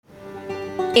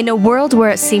In a world where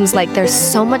it seems like there's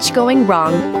so much going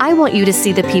wrong, I want you to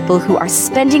see the people who are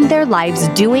spending their lives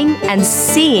doing and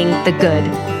seeing the good.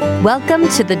 Welcome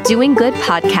to the Doing Good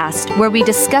podcast, where we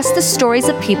discuss the stories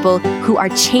of people who are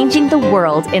changing the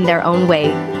world in their own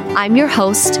way. I'm your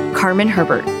host, Carmen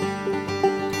Herbert.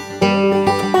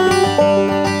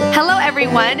 Hello,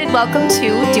 everyone, and welcome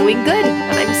to Doing Good.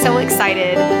 And I'm so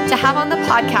excited to have on the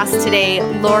podcast today,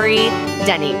 Lori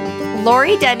Denning.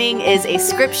 Lori Denning is a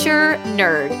scripture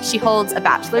nerd. She holds a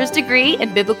bachelor's degree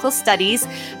in biblical studies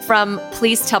from,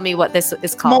 please tell me what this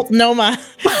is called. Multnomah.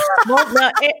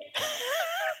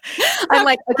 I'm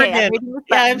like, okay.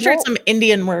 I'm sure it's some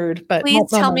Indian word, but please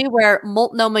tell me where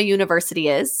Multnomah University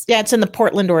is. Yeah, it's in the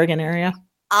Portland, Oregon area.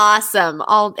 Awesome.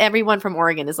 Everyone from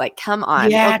Oregon is like, come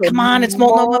on. Yeah, okay. Come on. It's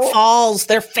Multnomah Falls.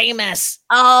 They're famous.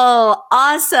 Oh,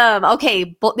 awesome.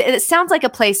 Okay. It sounds like a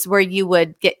place where you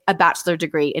would get a bachelor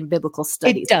degree in biblical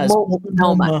studies. It does.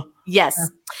 Multnomah. Yes. Yeah.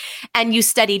 And you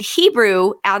studied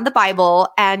Hebrew and the Bible,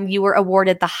 and you were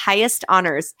awarded the highest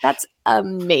honors. That's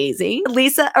amazing.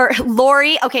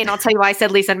 Lori. Okay. And I'll tell you why I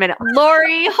said Lisa in a minute.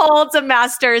 Lori holds a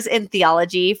master's in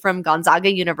theology from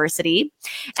Gonzaga University,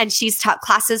 and she's taught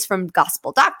classes from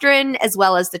gospel doctrine as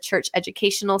well as the church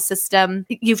educational system.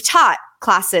 You've taught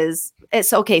classes.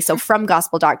 It's okay. So from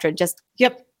gospel doctrine, just.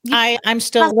 Yep. I'm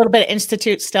still a little bit at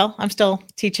Institute still. I'm still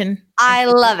teaching. I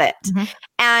love it. Mm-hmm.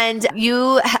 And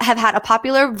you have had a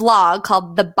popular vlog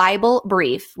called The Bible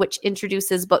Brief, which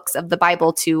introduces books of the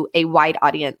Bible to a wide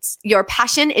audience. Your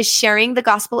passion is sharing the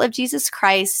gospel of Jesus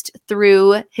Christ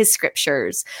through his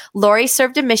scriptures. Lori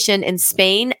served a mission in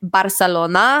Spain,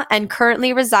 Barcelona, and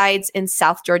currently resides in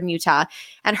South Jordan, Utah.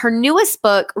 And her newest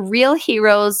book, Real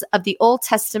Heroes of the Old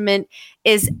Testament,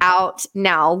 is out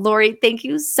now. Lori, thank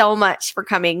you so much for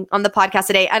coming on the podcast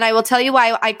today. And I will tell you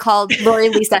why I called Lori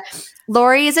Lisa.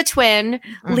 Lori is a twin.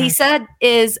 Mm-hmm. Lisa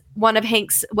is one of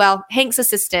Hank's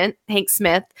assistant, Hank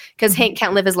Smith, because Hank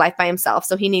can't live his life by himself.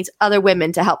 So he needs other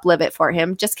women to help live it for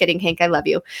him. Just kidding, Hank. I love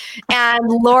you. And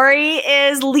Lori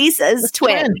is Lisa's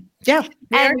twin. Yeah,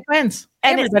 they're twins.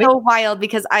 And it's so wild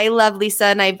because I love Lisa,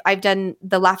 and I've done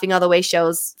the Laughing All the Way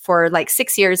shows for like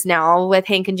 6 years now with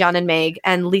Hank and John and Meg,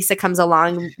 and Lisa comes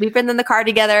along. We've been in the car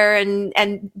together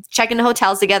and checking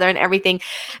hotels together and everything.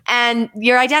 And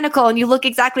you're identical, and you look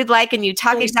exactly alike, and you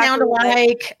talk exactly sound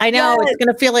alike. I know. Yes. It's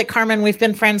going to feel like, Carmen, we've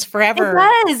been friends forever.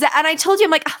 It does. And I told you,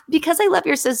 I'm like, because I love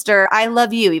your sister, I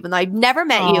love you, even though I've never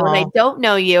met you and I don't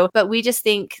know you, but we just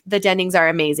think the Dennings are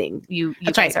amazing. You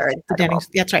that's guys right. are the Dennings.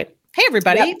 That's right. Hey,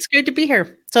 everybody. Yep. It's good to be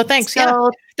here. So thanks. That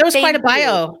was quite a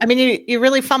bio. I mean, you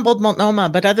really fumbled Multnomah,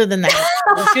 but other than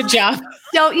that, good job.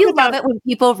 Don't you love it when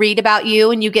people read about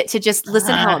you and you get to just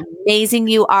listen how amazing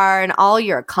you are and all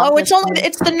your accomplishments?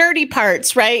 It's the nerdy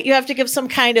parts, right? You have to give some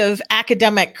kind of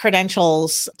academic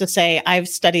credentials to say I've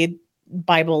studied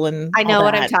Bible and I know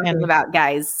what I'm talking about,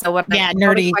 guys. So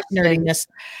nerdiness.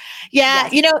 Yeah,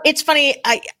 yes. It's funny.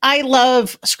 I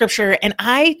love scripture, and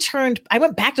I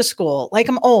went back to school. Like,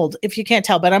 I'm old, if you can't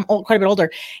tell, but I'm old, quite a bit older.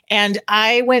 And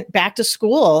I went back to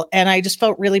school, and I just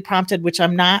felt really prompted, which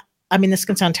I'm not. I mean, this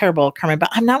can sound terrible, Carmen, but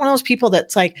I'm not one of those people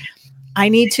that's like, I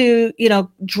need to,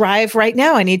 drive right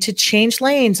now. I need to change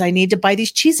lanes. I need to buy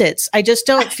these Cheez-Its. I just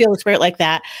don't feel a spirit like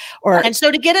that. And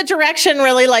so to get a direction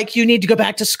really like you need to go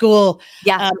back to school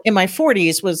in my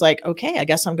 40s was like, okay, I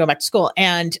guess I'm going back to school.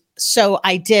 And so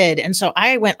I did. And so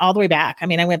I went all the way back. I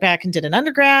mean, I went back and did an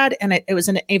undergrad, and it was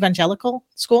an evangelical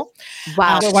school.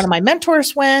 Wow. Where one of my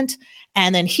mentors went.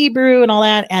 And then Hebrew and all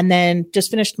that, and then just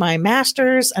finished my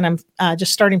master's, and I'm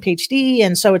just starting PhD.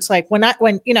 And so it's like when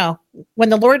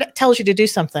the Lord tells you to do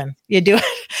something, you do it.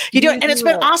 You do it, and it's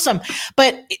been awesome.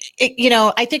 But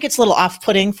I think it's a little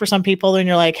off-putting for some people. And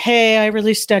you're like, "Hey, I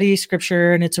really study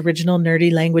scripture and its original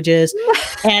nerdy languages,"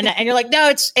 and you're like,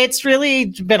 "No, it's really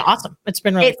been awesome. It's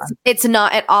been really fun." It's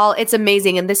not at all. It's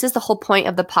amazing, and this is the whole point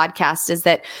of the podcast: is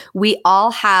that we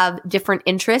all have different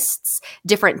interests,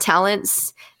 different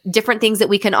talents, different things that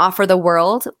we can offer the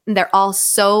world. They're all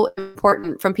so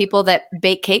important, from people that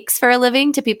bake cakes for a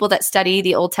living to people that study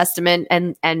the Old Testament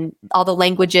and all the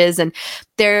languages. And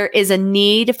there is a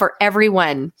need for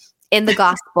everyone in the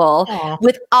gospel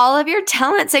with all of your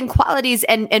talents and qualities.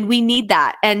 And we need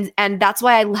that. And that's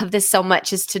why I love this so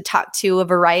much, is to talk to a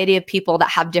variety of people that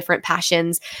have different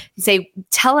passions and say,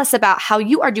 tell us about how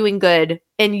you are doing good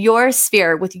in your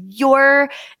sphere with your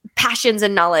passions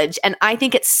and knowledge. And I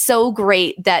think it's so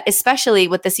great that, especially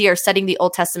with this year studying the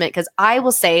Old Testament, because I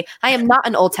will say I am not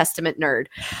an Old Testament nerd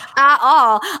at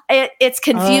all. It's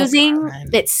confusing.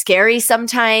 It's scary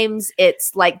sometimes.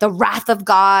 It's like the wrath of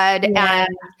God. Yeah.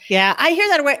 Yeah, I hear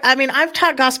that. I mean, I've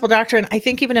taught gospel doctrine, I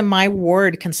think even in my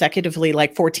ward consecutively,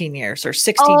 like 14 years or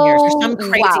 16 years or some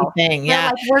crazy thing. Yeah.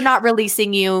 Like, we're not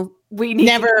releasing you. We need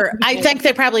never. I think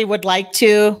they probably would like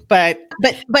to, but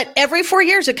every 4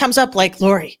 years it comes up like,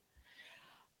 Lori,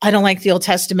 I don't like the Old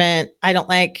Testament. I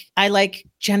like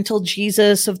gentle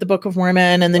Jesus of the Book of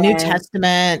Mormon and the New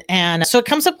Testament. And so it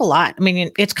comes up a lot. I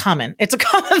mean, it's common. It's a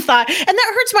common thought. And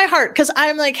that hurts my heart because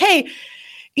I'm like, hey,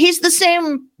 he's the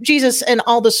same Jesus in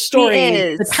all the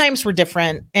stories. The times were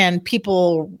different and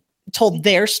people told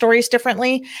their stories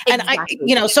differently.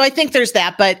 Exactly. And so I think there's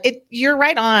that, but you're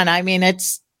right on. I mean,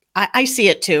 I see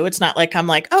it too. It's not like I'm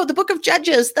like, oh, the Book of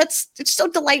Judges. It's so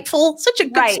delightful. Such a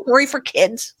good story for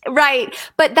kids. Right.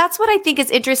 But that's what I think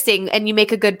is interesting. And you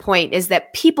make a good point is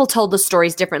that people told the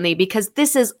stories differently because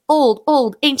this is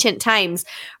old, ancient times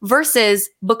versus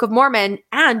Book of Mormon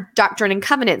and Doctrine and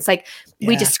Covenants. Like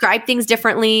we describe things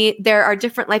differently. There are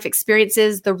different life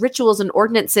experiences, the rituals and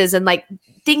ordinances, and like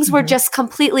things were just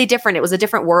completely different. It was a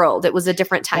different world. It was a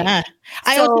different time. Yeah.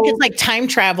 I also think it's like time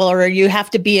travel, or you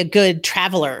have to be a good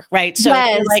traveler, right? So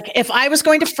like if I was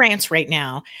going to France right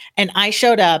now and I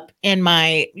showed up in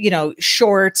my,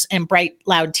 shorts and bright,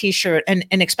 loud t-shirt and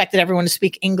expected everyone to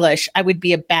speak English, I would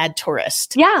be a bad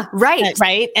tourist. Yeah. Right.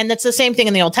 Right. And that's the same thing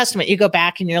in the Old Testament. You go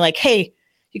back and you're like, hey,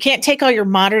 you can't take all your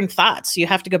modern thoughts. You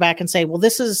have to go back and say, well,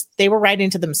 they were writing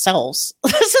to themselves.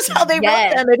 This is how they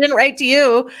wrote them. They didn't write to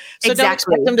you. So don't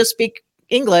expect them to speak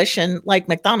English and like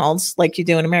McDonald's, like you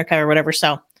do in America or whatever.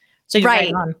 So you're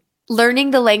right on.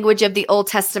 Learning the language of the Old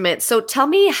Testament. So tell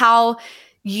me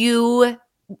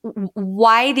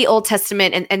why the Old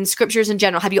Testament and scriptures in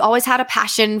general. Have you always had a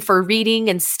passion for reading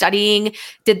and studying?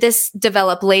 Did this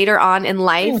develop later on in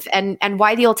life? And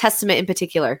why the Old Testament in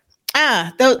particular?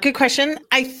 Good question.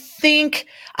 I think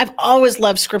I've always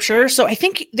loved scripture. So I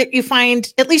think that you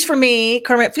find, at least for me,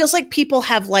 Carmen, it feels like people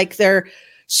have like their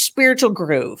spiritual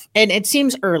groove and it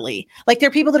seems early. Like there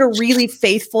are people that are really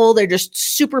faithful. They're just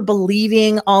super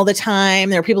believing all the time.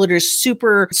 There are people that are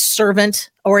super servant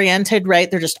oriented, right?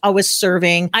 They're just always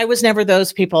serving. I was never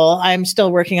those people. I'm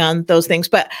still working on those things,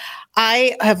 but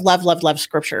I have loved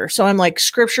scripture. So I'm like,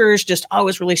 scriptures just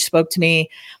always really spoke to me.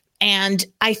 And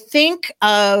I think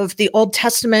of the Old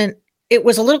Testament, it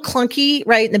was a little clunky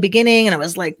right in the beginning. And I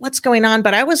was like, what's going on?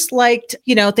 But I always liked,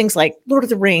 things like Lord of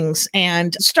the Rings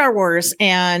and Star Wars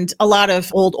and a lot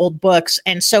of old books.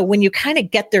 And so when you kind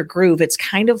of get their groove, it's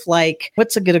kind of like,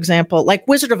 what's a good example? Like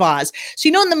Wizard of Oz. So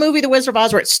in the movie, The Wizard of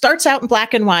Oz, where it starts out in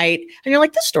black and white and you're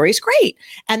like, this story's great.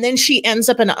 And then she ends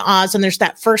up in Oz and there's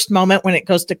that first moment when it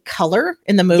goes to color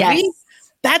in the movie. Yes.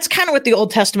 That's kind of what the Old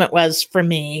Testament was for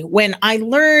me when I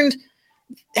learned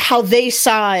how they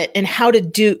saw it and how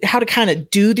to kind of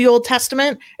do the Old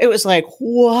Testament. It was like,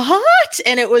 what?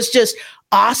 And it was just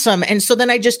awesome. And so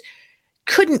then I just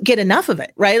couldn't get enough of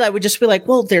it, right? I would just be like,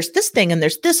 well, there's this thing and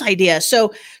there's this idea.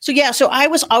 So I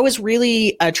was always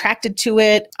really attracted to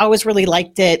it. I always really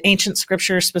liked it, ancient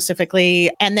scripture specifically.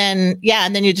 And then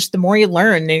you just, the more you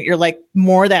learn, you're like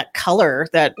more that color,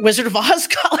 that Wizard of Oz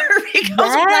color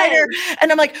becomes brighter.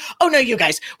 And I'm like, oh no, you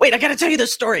guys, wait, I got to tell you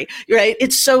this story, right?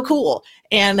 It's so cool.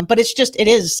 But it's just, it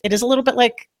is a little bit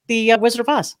like the Wizard of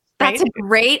Oz. Right? That's a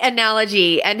great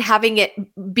analogy, and having it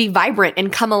be vibrant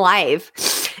and come alive.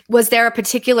 Was there a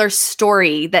particular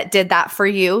story that did that for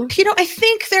you? I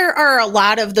think there are a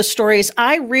lot of the stories.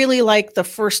 I really like the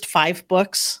first 5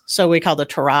 books. So we call the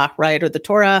Torah, right? Or the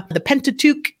Torah, the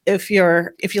Pentateuch, if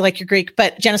you like your Greek,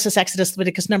 but Genesis, Exodus,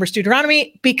 Leviticus, Numbers,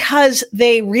 Deuteronomy, because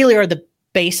they really are the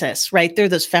basis, right? They're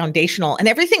this foundational, and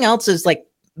everything else is like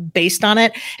based on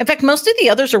it. In fact, most of the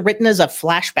others are written as a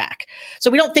flashback. So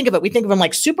we don't think of it. We think of them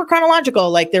like super chronological,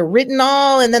 like they're written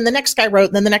all, and then the next guy wrote,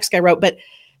 and then the next guy wrote, but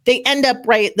they end up,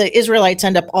 right, the Israelites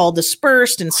end up all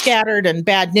dispersed and scattered and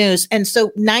bad news. And so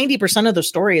 90% of the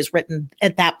story is written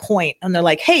at that point. And they're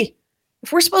like, hey,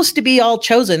 if we're supposed to be all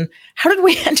chosen, how did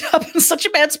we end up in such a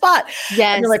bad spot?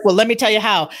 Yes. And they're like, well, let me tell you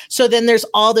how. So then there's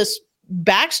all this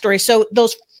backstory. So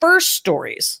those first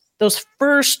stories,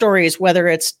 whether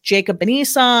it's Jacob and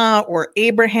Esau or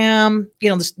Abraham,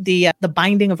 the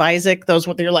binding of Isaac, those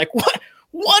what they're like,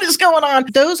 what is going on?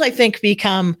 Those I think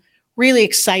become really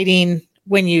exciting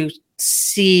when you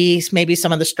see maybe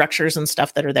some of the structures and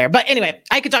stuff that are there. But anyway,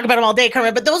 I could talk about them all day,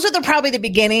 Carmen, but those are probably the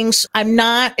beginnings. I'm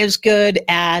not as good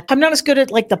at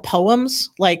like the poems,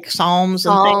 like Psalms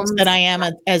and things that I am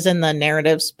as in the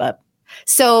narratives, but.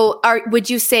 So would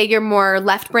you say you're more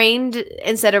left-brained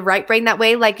instead of right-brained that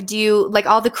way? Like, do you like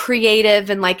all the creative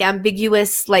and like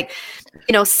ambiguous, like,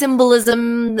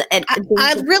 symbolism and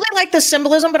I really like the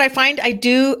symbolism, but I find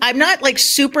I'm not like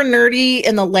super nerdy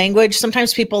in the language.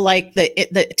 Sometimes people like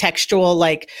the textual,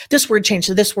 like this word changed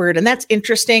to this word, and that's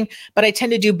interesting, but I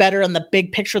tend to do better on the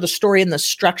big picture, the story and the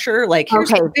structure. Like here's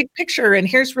the big picture and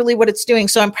here's really what it's doing.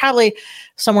 So I'm probably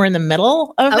somewhere in the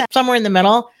middle of that, somewhere in the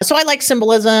middle. So I like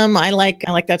symbolism. I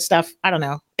like that stuff. I don't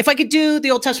know. If I could do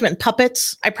the Old Testament in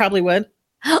puppets, I probably would.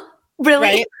 Really?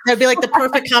 Right? That'd be like the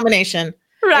perfect combination.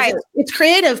 Right. It's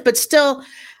creative, but still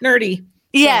nerdy.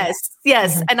 Yes.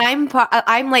 Yes. And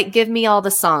I'm like, give me all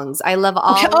the songs. I love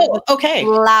all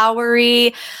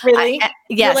flowery. Really?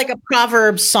 Yes. You're like a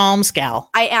Proverbs Psalms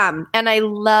gal. I am. And I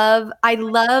love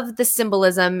the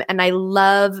symbolism, and I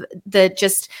love the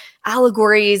just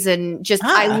allegories, and just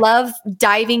I love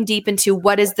diving deep into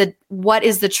what is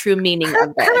the true meaning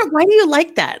of it. Why do you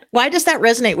like that? Why does that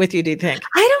resonate with you, do you think?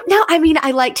 I don't know. I mean,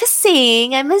 I like to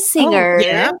sing. I'm a singer. Oh,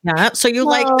 yeah. So you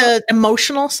like the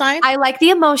emotional side? I like the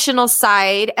emotional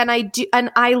side, and I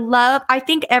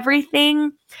think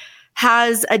everything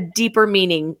has a deeper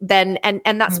meaning than,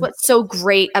 and that's what's so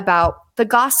great about the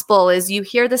gospel is you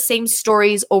hear the same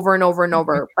stories over and over and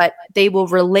over, but they will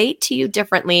relate to you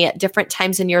differently at different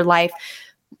times in your life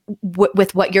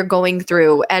with what you're going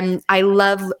through. And I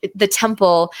love the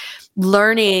temple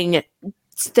learning.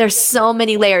 There's so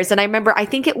many layers. And I remember, I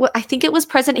think it was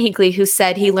President Hinckley who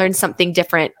said he learned something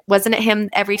different. Wasn't it him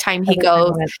every time he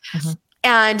goes?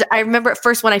 And I remember at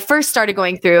first, when I first started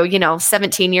going through,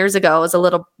 17 years ago, as a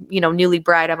little, newly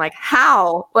bride, I'm like,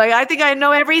 how? Like, I think I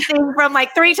know everything from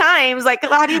like 3 times. Like,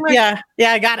 how do you learn?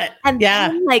 Yeah, I got it. And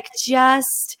then, like,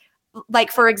 just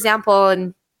like, for example,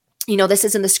 and, this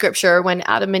is in the scripture when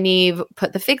Adam and Eve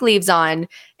put the fig leaves on,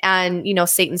 and,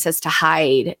 Satan says to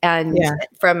hide, and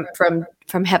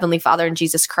from Heavenly Father and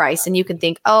Jesus Christ. And you can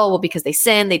think, oh, well, because they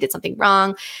sinned, they did something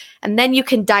wrong. And then you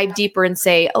can dive deeper and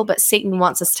say, oh, but Satan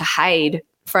wants us to hide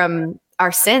from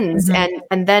our sins.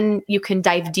 And then you can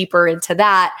dive deeper into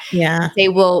that. Yeah. Say,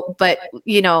 well, but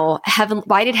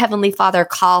why did Heavenly Father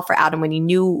call for Adam when he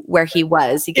knew where he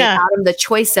was? He gave Adam the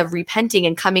choice of repenting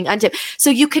and coming unto him. So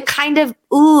you can kind of,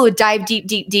 dive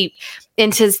deep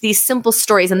into these simple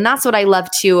stories. And that's what I love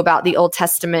too about the Old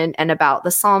Testament and about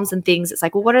the Psalms and things. It's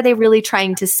like, well, what are they really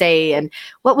trying to say? And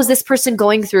what was this person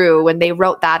going through when they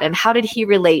wrote that? And how did he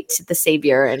relate to the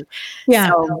Savior? And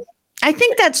so, I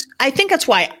think that's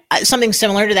why something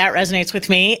similar to that resonates with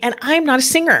me. And I'm not a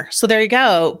singer, so there you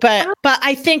go. But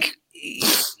I think,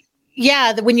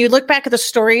 when you look back at the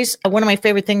stories, one of my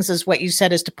favorite things is what you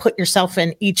said is to put yourself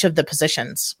in each of the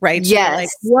positions, right? So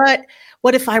yes. Like,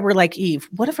 what if I were like Eve?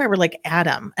 What if I were like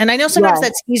Adam? And I know sometimes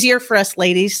that's easier for us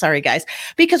ladies. Sorry, guys,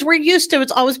 because we're used to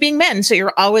it's always being men. So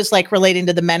you're always like relating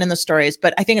to the men in the stories.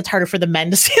 But I think it's harder for the men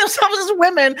to see themselves as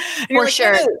women. For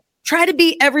sure. Try to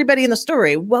be everybody in the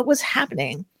story. What was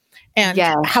happening? And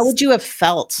how would you have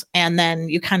felt? And then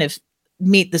you kind of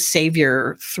meet the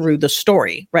Savior through the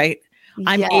story, right?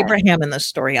 I'm Abraham in this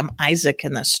story. I'm Isaac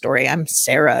in this story. I'm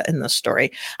Sarah in this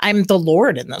story. I'm the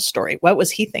Lord in this story. What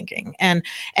was he thinking? And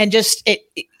just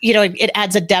it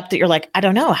adds a depth that you're like, I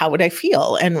don't know, how would I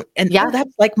feel? And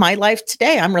that's like my life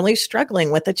today. I'm really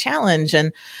struggling with the challenge.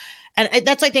 And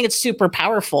that's, I think it's super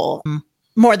powerful.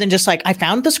 More than just like, I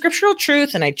found the scriptural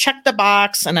truth and I checked the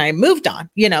box and I moved on.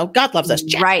 God loves us.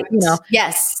 Right.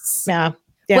 Yes. Yeah.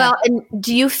 Well, and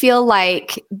do you feel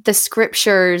like the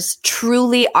scriptures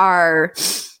truly are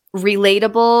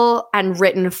relatable and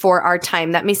written for our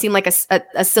time? That may seem like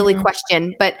a silly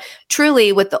question, but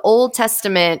truly with the Old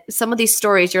Testament, some of these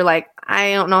stories, you're like,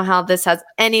 I don't know how this has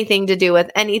anything to do with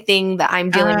anything that I'm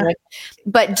dealing with.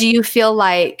 But do you feel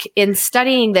like in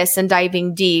studying this and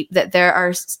diving deep that there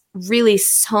are really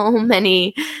so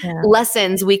many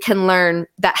lessons we can learn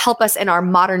that help us in our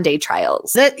modern day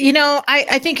trials?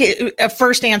 I think a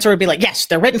first answer would be like, yes,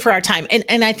 they're written for our time.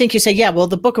 And I think you say, well,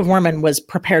 the Book of Mormon was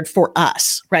prepared for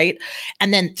us, right?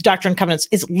 And then the Doctrine and Covenants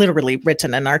is literally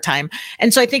written in our time.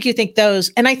 And so I think you think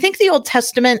those, and I think the Old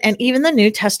Testament and even the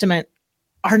New Testament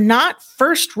are not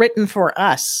first written for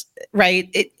us,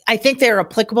 right? I think they're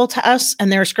applicable to us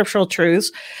and they're scriptural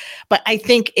truths, but I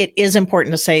think it is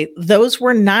important to say those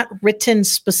were not written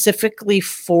specifically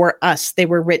for us. They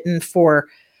were written for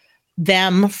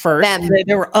them first.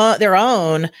 They were their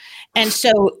own. And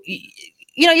so,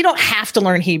 you don't have to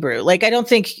learn Hebrew. Like, I don't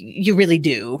think you really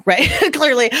do, right?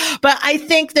 Clearly. But I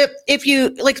think that if you,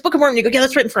 like Book of Mormon, you go,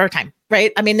 that's written for our time,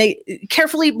 right? I mean,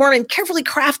 Mormon carefully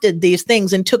crafted these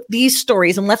things and took these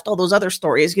stories and left all those other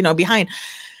stories, behind.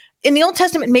 in the Old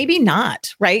Testament, maybe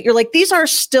not, right? You're like, these are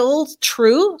still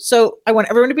true. So I want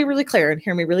everyone to be really clear and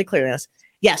hear me really clear on this.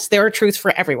 Yes, there are truths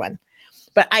for everyone.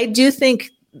 But I do think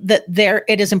that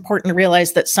it is important to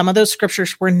realize that some of those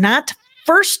scriptures were not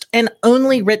first and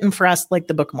only written for us like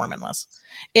the Book of Mormon was.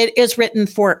 It is written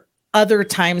for other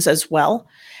times as well.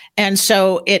 And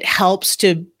so it helps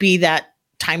to be that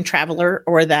time traveler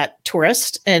or that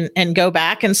tourist and go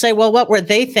back and say, well, what were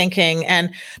they thinking?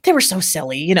 And they were so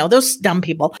silly, those dumb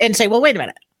people, and say, well, wait a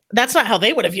minute, that's not how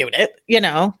they would have viewed it,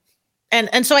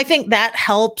 And so I think that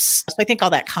helps. I think all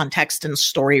that context and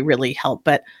story really help.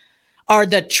 But are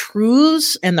the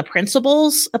truths and the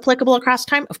principles applicable across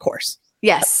time? Of course.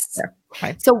 Yes.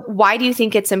 Right. So why do you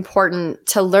think it's important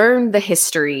to learn the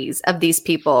histories of these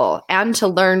people and to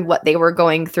learn what they were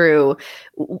going through?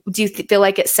 Do you feel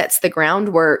like it sets the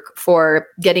groundwork for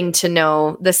getting to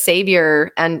know the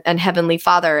Savior and Heavenly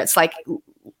Father? It's like,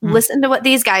 listen to what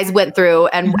these guys went through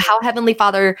and how Heavenly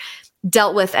Father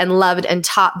dealt with and loved and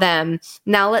taught them.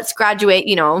 Now let's graduate,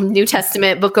 New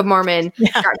Testament, Book of Mormon,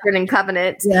 Doctrine and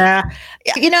Covenants. Yeah.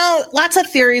 Lots of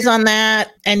theories on that.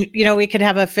 And, we could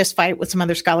have a fist fight with some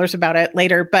other scholars about it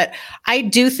later. But I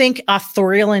do think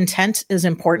authorial intent is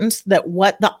important, that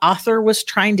what the author was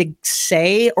trying to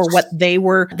say or what they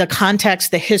were, the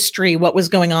context, the history, what was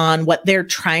going on, what they're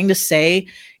trying to say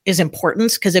is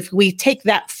important. Because if we take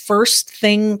that first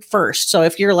thing first, so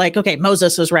if you're like, okay,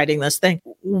 Moses is writing this thing,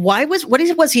 what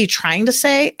was he trying to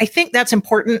say? I think that's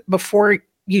important before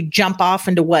you jump off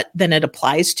into what then it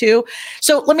applies to.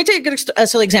 So let me take a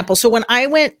silly example. So when I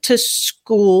went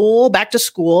to back to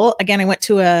school, again, I went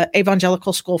to a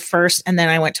evangelical school first, and then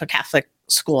I went to a Catholic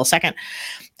school second.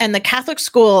 And the Catholic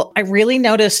school, I really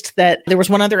noticed that there was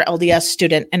one other LDS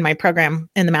student in my program,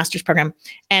 in the master's program,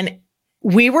 and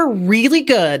we were really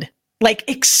good, like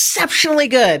exceptionally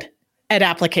good at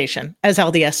application as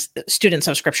LDS students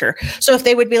of scripture. So if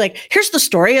they would be like, here's the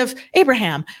story of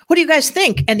Abraham, what do you guys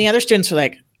think? And the other students were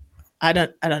like, I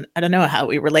don't know how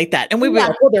we relate that. And we were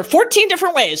like, well, there are 14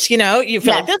 different ways, you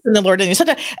feel like this and the Lord and you said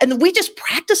that. And we just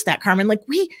practiced that, Carmen. Like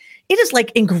it is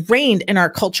like ingrained in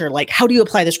our culture. Like, how do you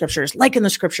apply the scriptures? Like in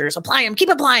the scriptures, apply them, keep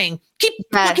applying, keep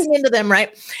looking into them, right?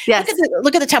 Yes.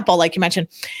 Look at the temple, like you mentioned.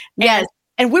 Yes.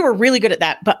 And we were really good at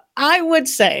that. But I would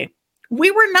say we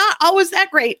were not always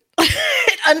that great.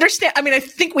 Understand? I mean, I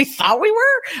think we thought we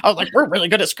were. I was like, we're really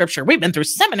good at scripture. We've been through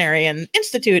seminary and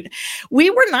institute. We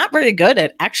were not very good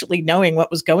at actually knowing what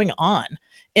was going on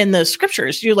in the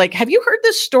scriptures. You're like, have you heard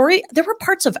this story? There were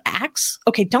parts of Acts.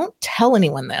 Okay, don't tell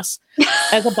anyone this.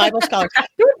 As a Bible scholar,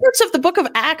 there were parts of the book of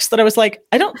Acts that I was like,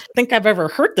 I don't think I've ever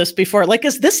heard this before. Like,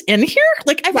 is this in here?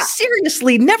 Like, I've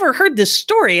seriously never heard this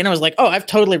story. And I was like, oh, I've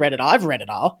totally read it all. I've read it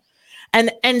all.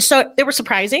 And so they were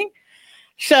surprising.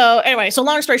 So anyway, so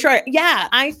long story short,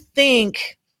 I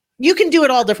think you can do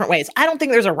it all different ways. I don't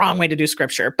think there's a wrong way to do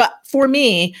scripture. But for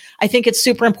me, I think it's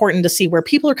super important to see where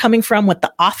people are coming from, what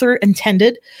the author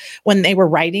intended when they were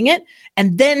writing it,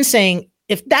 and then saying,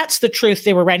 if that's the truth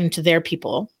they were writing to their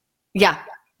people,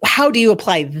 how do you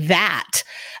apply that?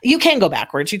 You can go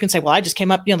backwards. You can say, well, I just came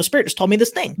up, the Spirit just told me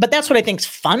this thing. But that's what I think is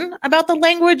fun about the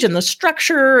language and the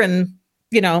structure and,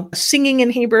 singing in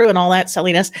Hebrew and all that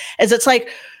silliness, is it's like,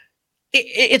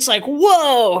 it's like,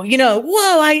 whoa,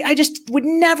 I just would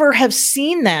never have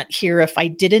seen that here if I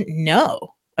didn't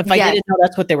know, I didn't know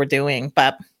that's what they were doing.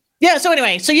 But so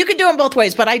anyway, so you can do them both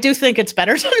ways, but I do think it's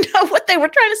better to know what they were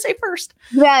trying to say first.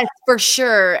 Yes, for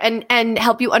sure. And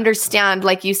help you understand,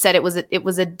 like you said, it was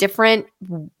a different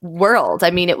world. I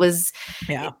mean, it's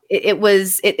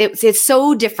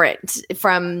so different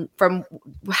from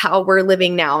how we're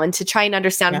living now, and to try and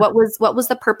understand what was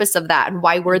the purpose of that and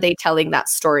why were they telling that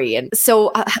story. And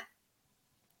so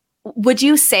would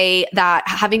you say that,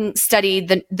 having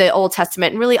studied the Old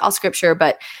Testament and really all scripture,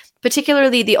 but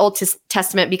particularly the Old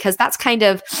Testament, because that's kind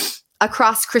of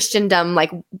across Christendom, like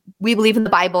we believe in the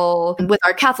Bible with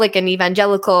our Catholic and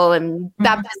evangelical and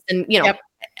Baptist and,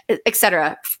 et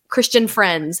cetera, Christian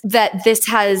friends, that this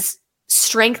has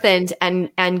strengthened and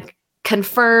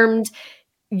confirmed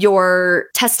your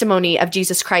testimony of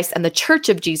Jesus Christ and the Church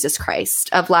of Jesus Christ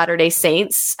of Latter-day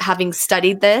Saints, having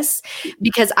studied this.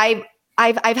 Because I've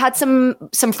had some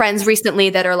friends recently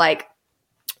that are like,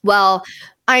 well,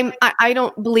 I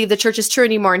don't believe the church is true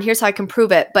anymore, and here's how I can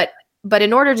prove it. But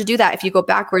in order to do that, if you go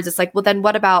backwards, it's like, well, then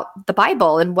what about the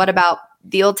Bible and what about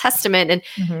the Old Testament? And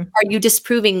are you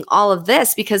disproving all of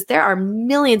this? Because there are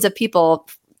millions of people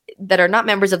that are not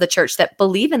members of the church that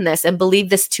believe in this and believe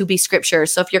this to be scripture.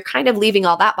 So if you're kind of leaving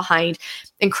all that behind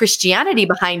and Christianity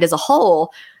behind as a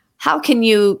whole, how can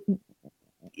you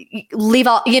leave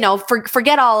all,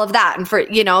 forget all of that. And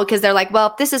because they're like,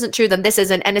 well, if this isn't true, then this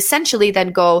isn't. And essentially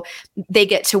then they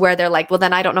get to where they're like, well,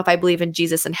 then I don't know if I believe in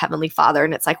Jesus and Heavenly Father.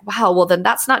 And it's like, wow, well, then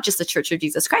that's not just the Church of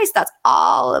Jesus Christ. That's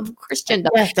all of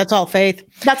Christendom. Yeah, that's all faith.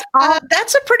 That's all.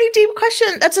 That's a pretty deep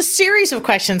question. That's a series of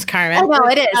questions, Carmen. Oh, no,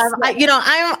 it is.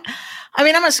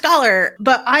 I'm a scholar,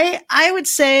 but I would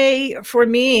say for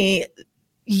me,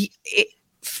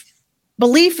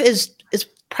 belief is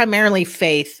primarily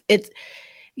faith.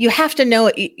 You have to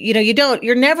know it.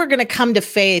 You're never going to come to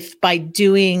faith by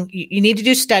doing, you need to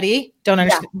do study. Don't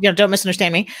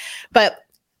misunderstand me, but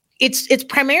it's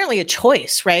primarily a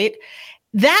choice, right?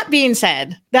 That being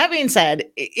said,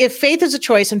 if faith is a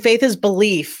choice and faith is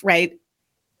belief, right?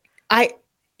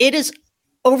 It is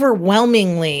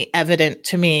overwhelmingly evident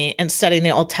to me in studying the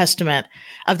Old Testament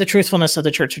of the truthfulness of the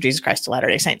Church of Jesus Christ of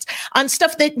Latter-day Saints on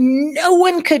stuff that no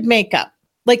one could make up.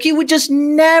 Like you would just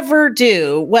never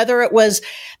do, whether it was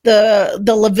the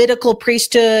Levitical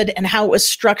priesthood and how it was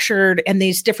structured and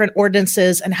these different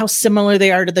ordinances and how similar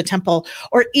they are to the temple,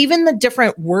 or even the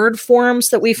different word forms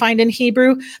that we find in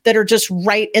Hebrew that are just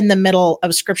right in the middle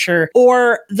of scripture,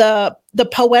 or the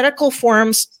poetical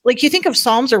forms. Like you think of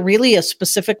Psalms are really a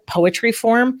specific poetry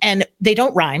form and they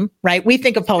don't rhyme, right? We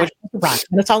think of poetry rhyme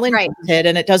and it's all indented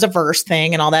and it does a verse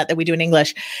thing and all that we do in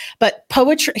English. But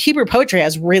Hebrew poetry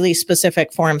has really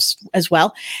specific forms as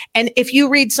well. And if you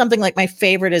read something like my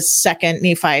favorite is 2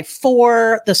 Nephi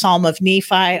 4, the Psalm of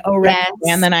Nephi, oh, rather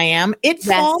man than I am, it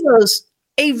follows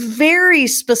a very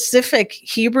specific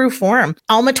Hebrew form.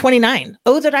 Alma 29,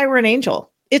 oh, that I were an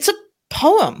angel. It's a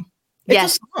poem.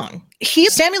 It's a song.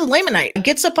 Samuel the Lamanite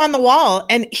gets up on the wall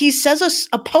and he says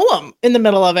a poem in the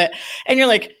middle of it. And you're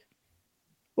like,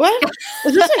 what?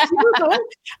 Is this a Hebrew poem?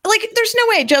 Like, there's no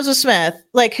way Joseph Smith,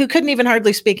 like, who couldn't even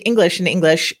hardly speak English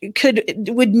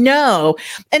would know.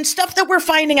 And stuff that we're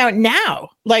finding out now.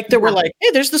 Like, we're like,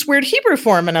 hey, there's this weird Hebrew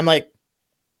form. And I'm like,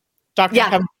 Dr.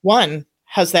 Kevin 1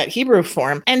 has that Hebrew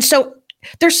form. And so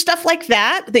there's stuff like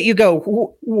that you go,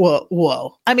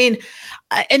 whoa. I mean,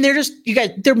 and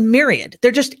they're myriad.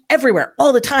 They're just everywhere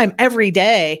all the time, every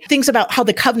day. Things about how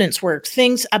the covenants worked,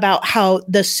 things about how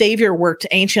the Savior worked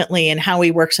anciently and how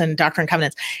he works in Doctrine and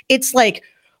Covenants. It's like,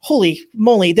 holy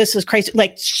moly, this is crazy.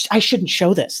 Like, I shouldn't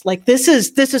show this. Like, this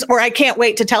is, or I can't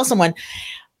wait to tell someone.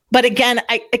 But again,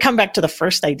 I come back to the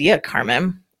first idea,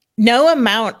 Carmen. No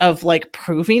amount of like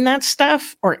proving that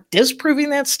stuff or disproving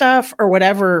that stuff or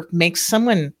whatever makes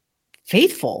someone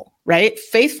faithful, right?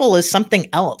 Faithful is something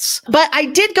else. But I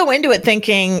did go into it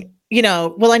thinking,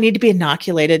 I need to be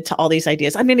inoculated to all these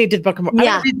ideas. I'm going to need the Book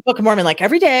of Mormon like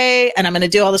every day, and I'm going to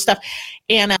do all this stuff.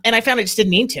 And I found I just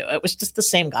didn't need to. It was just the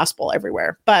same gospel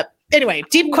everywhere. But anyway,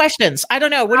 deep questions. I don't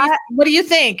know. What do you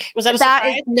think? Was that a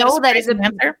surprise? That is an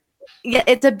answer. Yeah,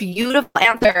 it's a beautiful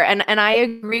answer. And I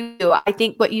agree with you. I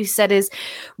think what you said is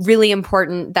really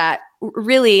important, that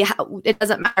really it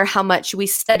doesn't matter how much we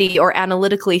study or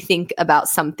analytically think about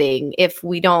something. If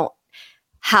we don't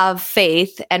have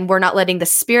faith and we're not letting the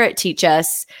Spirit teach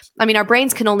us, I mean, our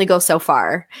brains can only go so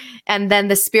far. And then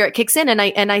the Spirit kicks in. And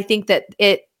I think that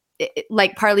it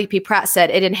like Parley P. Pratt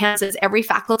said, it enhances every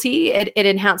faculty. It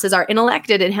enhances our intellect.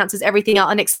 It enhances everything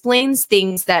else and explains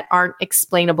things that aren't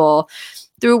explainable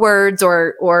through words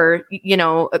or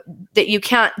that you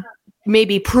can't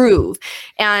maybe prove.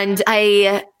 And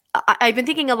I've been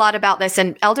thinking a lot about this,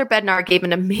 and Elder Bednar gave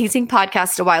an amazing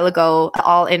podcast a while ago,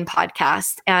 All In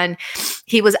Podcast. And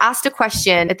he was asked a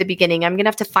question at the beginning. I'm going to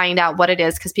have to find out what it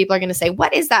is, because people are going to say,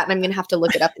 what is that? And I'm going to have to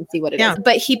look it up and see what it is.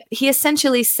 But he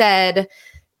essentially said,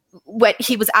 what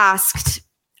he was asked,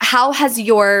 how has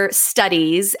your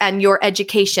studies and your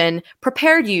education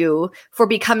prepared you for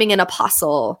becoming an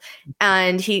apostle?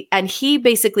 And he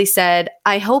basically said,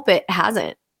 I hope it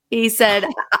hasn't. He said,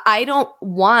 I don't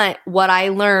want what I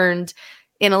learned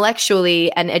intellectually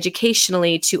and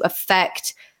educationally to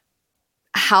affect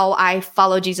how I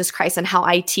follow Jesus Christ and how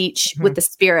I teach with the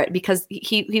Spirit, because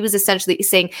he was essentially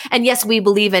saying, and yes, we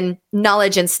believe in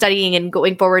knowledge and studying and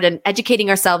going forward and educating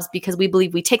ourselves, because we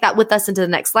believe we take that with us into the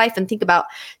next life. And think about,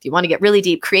 if you want to get really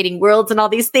deep, creating worlds and all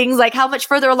these things, like how much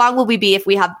further along will we be if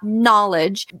we have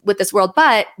knowledge with this world?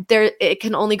 But it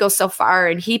can only go so far.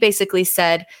 And he basically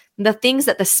said, the things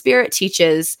that the Spirit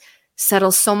teaches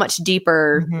settles so much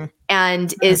deeper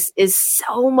and is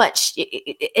so much,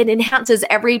 it enhances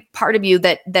every part of you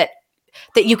that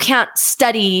you can't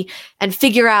study and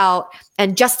figure out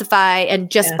and justify and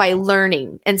just by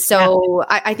learning. And so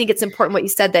I think it's important what you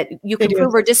said, that you can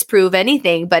prove or disprove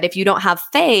anything, but if you don't have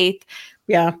faith,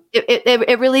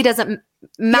 it really doesn't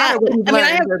matter what you've learned. I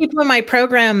have people in my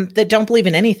program that don't believe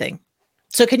in anything.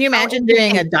 So can you imagine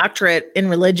doing a doctorate in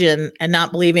religion and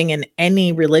not believing in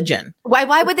any religion?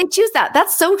 Why would they choose that?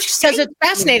 That's so because it's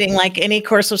fascinating, like any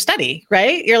course of study,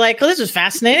 right? You're like, oh, this is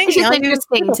fascinating. It's just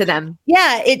interesting to them.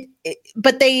 Yeah,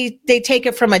 but they take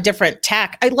it from a different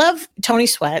tack. I love Tony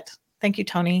Sweat. Thank you,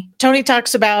 Tony. Tony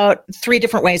talks about 3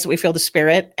 different ways that we feel the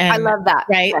spirit. And I love that.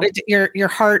 Right? Yes. Your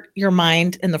heart, your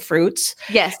mind, and the fruits.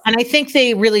 Yes. And I think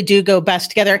they really do go best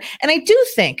together. And I do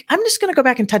think, I'm just going to go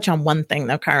back and touch on one thing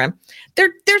though, Karen.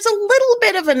 There's a little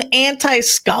bit of an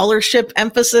anti-scholarship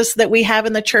emphasis that we have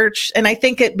in the church. And I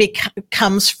think it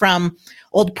comes from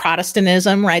old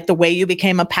Protestantism, right? The way you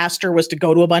became a pastor was to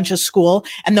go to a bunch of school.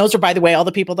 And those are, by the way, all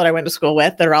the people that I went to school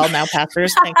with. They're all now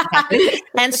pastors. Thanks,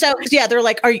 and so, yeah, they're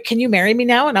like, can you marry me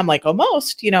now? And I'm like,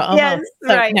 almost, almost. Yes,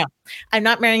 so, right. No, I'm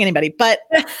not marrying anybody. But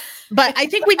I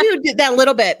think we do that a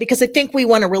little bit because I think we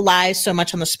want to rely so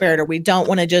much on the Spirit, or we don't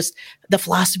want to just the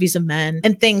philosophies of men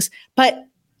and things. But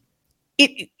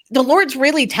the Lord's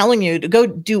really telling you to go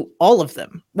do all of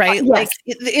them, right? Yes. Like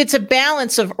it's a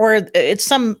balance of, or it's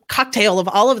some cocktail of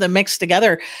all of them mixed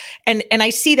together. And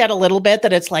I see that a little bit,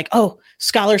 that it's like, oh,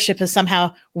 scholarship is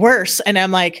somehow worse. And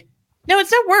I'm like, no,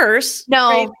 it's not worse. No.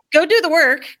 Right? Go do the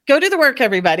work. Go do the work,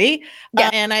 everybody.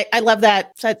 Yes. And I love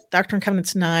that Doctrine and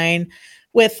Covenants 9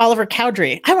 with Oliver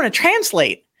Cowdery. I want to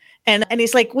translate. And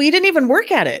he's like, well, you didn't even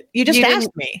work at it. You just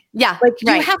asked me. Yeah. Like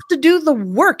right. You have to do the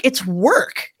work. It's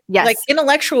work. Yes. Like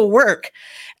intellectual work.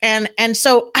 And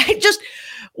so I just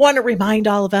want to remind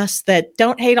all of us that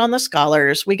don't hate on the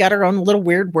scholars. We got our own little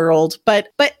weird world, but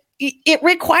it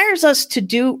requires us to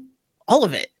do all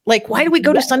of it. Like, why do we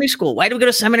go to Sunday school? Why do we go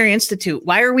to Seminary Institute?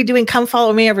 Why are we doing Come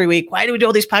Follow Me every week? Why do we do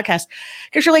all these podcasts?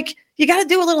 Because you're like, you got to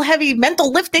do a little heavy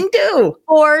mental lifting too.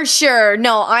 For sure.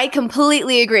 No, I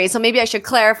completely agree. So maybe I should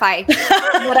clarify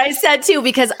what I said too,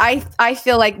 because I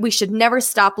feel like we should never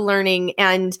stop learning.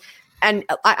 And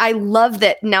I love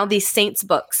that now these Saints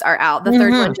books are out. The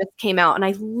third one just came out. And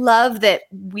I love that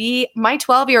my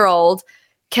 12-year-old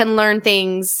can learn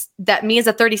things that me as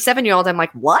a 37-year-old, I'm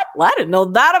like, what? Well, I didn't know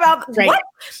that about what?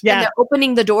 Yeah. And they're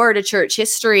opening the door to church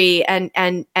history and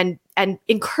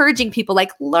encouraging people,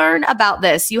 like, learn about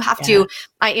this. You have to.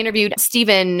 I interviewed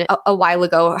Stephen a while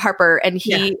ago, Harper, and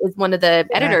he is one of the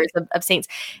editors of Saints.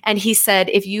 And he said,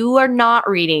 if you are not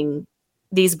reading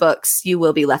these books, you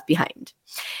will be left behind.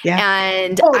 Yeah.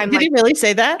 And did he really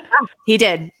say that? He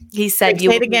did. He said, say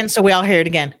it again so we all hear it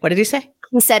again. What did he say?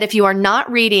 He said, if you are not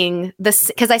reading this,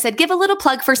 because I said, give a little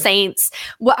plug for Saints.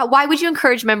 Why would you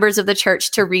encourage members of the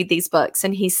church to read these books?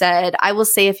 And he said, I will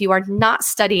say, if you are not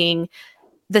studying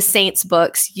the Saints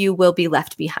books, you will be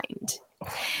left behind.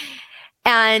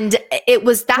 And it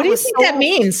was that. What do you think that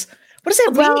means? What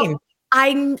does that mean?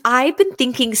 I've been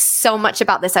thinking so much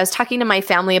about this. I was talking to my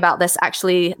family about this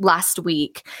actually last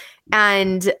week.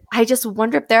 And I just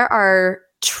wonder if there are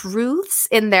truths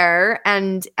in there,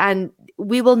 and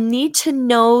we will need to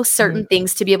know certain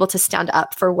things to be able to stand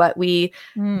up for what we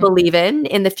believe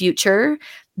in the future,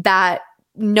 that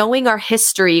knowing our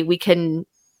history, we can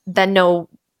then know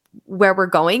where we're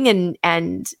going.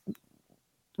 And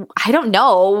I don't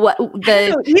know I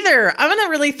don't either. I'm going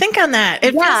to really think on that.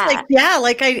 It feels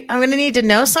like, I'm going to need to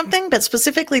know something, but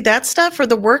specifically that stuff, or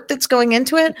the work that's going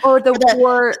into it, or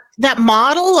that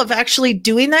model of actually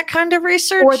doing that kind of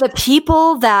research, or the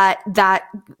people that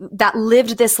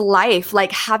lived this life,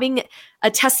 like having a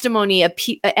testimony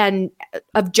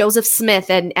of Joseph Smith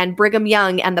and Brigham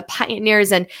Young and the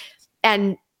pioneers and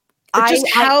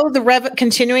how the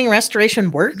continuing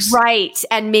restoration works. Right.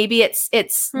 And maybe it's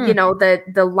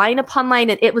the line upon line.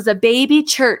 And it was a baby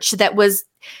church that was,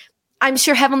 I'm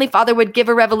sure Heavenly Father would give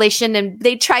a revelation and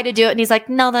they'd try to do it. And he's like,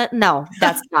 no,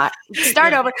 that's not.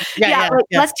 Start over.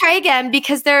 Let's try again,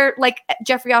 because they're like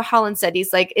Jeffrey R. Holland said,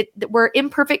 he's like, we're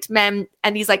imperfect men.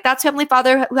 And he's like, that's Heavenly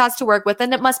Father who has to work with.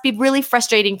 And it must be really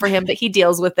frustrating for him that he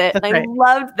deals with it. And I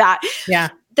loved that. Yeah.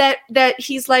 That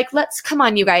he's like, come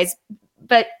on, you guys.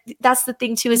 But that's the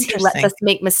thing too, is he lets us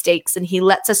make mistakes, and he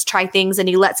lets us try things, and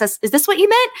he lets us, is this what you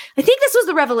meant? I think this was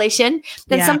the revelation.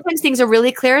 Then sometimes things are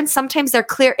really clear and sometimes they're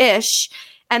clear-ish.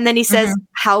 And then he says,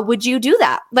 how would you do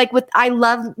that? Like I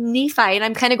love Nephi, and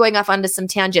I'm kind of going off onto some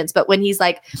tangents, but when he's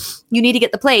like, you need to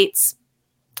get the plates.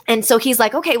 And so he's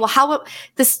like, okay, well, how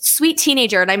this sweet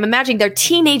teenager, and I'm imagining they're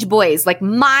teenage boys, like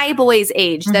my boys'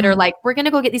 age, that are like, we're going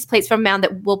to go get these plates from a man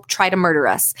that will try to murder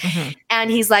us. And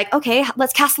he's like, okay,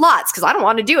 let's cast lots, because I don't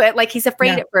want to do it. Like, he's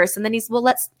afraid at first. And then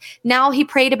now he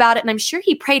prayed about it. And I'm sure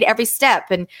he prayed every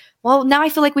step. And well, now I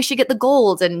feel like we should get the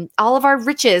gold and all of our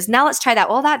riches. Now let's try that.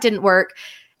 Well, that didn't work.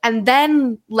 and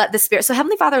then let the Spirit. So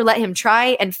Heavenly Father let him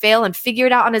try and fail and figure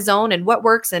it out on his own and what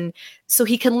works. And so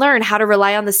he can learn how to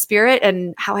rely on the Spirit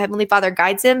and how Heavenly Father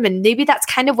guides him. And maybe that's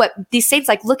kind of what these saints,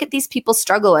 like, look at these people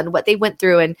struggle and what they went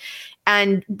through.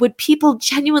 And would people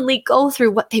genuinely go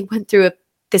through what they went through if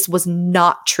this was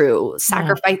not true?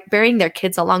 Sacrifice, burying their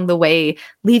kids along the way,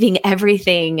 leaving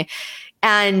everything.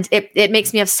 And it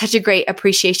makes me have such a great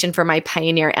appreciation for my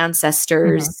pioneer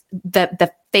ancestors,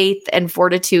 the faith and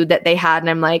fortitude that they had. And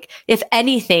I'm like, if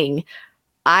anything,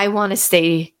 I want to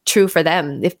stay true for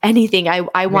them. If anything,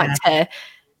 I want to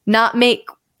not make,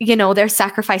 their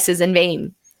sacrifices in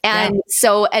vain. And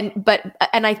so,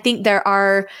 and I think there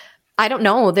are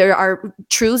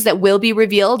truths that will be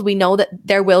revealed. We know that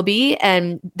there will be,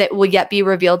 and that will yet be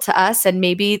revealed to us. And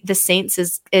maybe the saints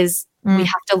is we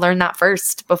have to learn that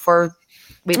first before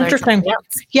we learn something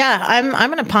else. Yeah,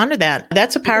 I'm going to ponder that.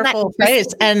 That's a powerful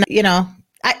phrase. And,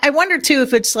 I wonder too,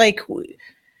 if it's like,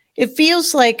 it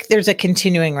feels like there's a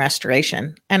continuing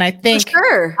restoration. And I think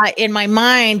in my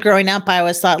mind growing up, I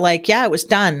always thought like, yeah, it was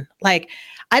done. Like,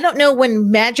 I don't know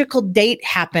when magical date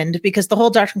happened, because the whole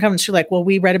Doctrine and Covenants are like, well,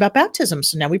 we read about baptism.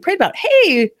 So now we prayed about,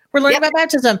 hey, we're learning about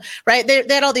baptism, right? They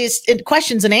had all these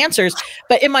questions and answers.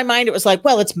 But in my mind, it was like,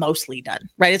 well, it's mostly done,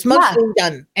 right? It's mostly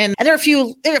done. And there are a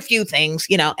few things,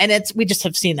 and we just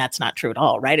have seen that's not true at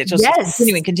all, right? It's just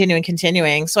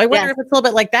continuing. So I wonder if it's a little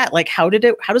bit like that. Like, how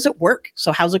does it work?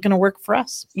 So how's it going to work for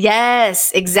us?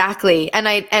 Yes, exactly. And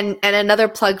and another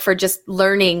plug for just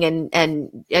learning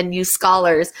and you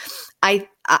scholars, I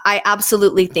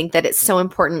absolutely think that it's so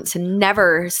important to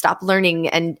never stop learning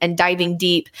and diving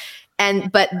deep,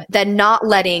 but then not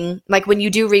letting, like, when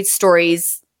you do read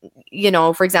stories,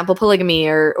 for example, polygamy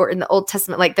or in the Old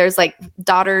Testament, like there's like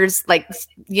daughters, like,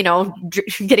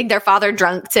 getting their father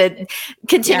drunk to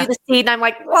continue the seed. And I'm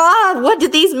like, what do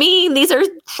these mean? These are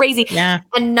crazy. Yeah.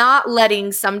 And not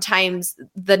letting sometimes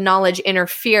the knowledge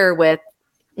interfere with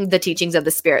the teachings of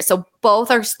the Spirit. So both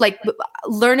are like,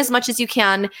 learn as much as you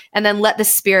can, and then let the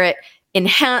Spirit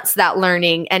enhance that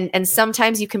learning. And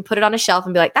sometimes you can put it on a shelf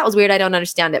and be like, that was weird, I don't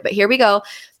understand it, but here we go.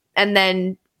 And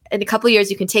then in a couple of years,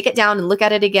 you can take it down and look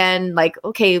at it again. Like,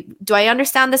 okay, do I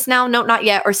understand this now? No, not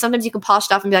yet. Or sometimes you can polish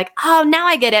it off and be like, oh, now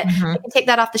I get it. I can take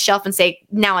that off the shelf and say,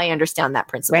 now I understand that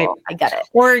principle. Right. I get it.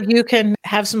 Or you can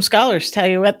have some scholars tell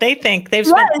you what they think. They've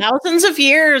spent thousands of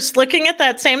years looking at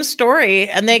that same story,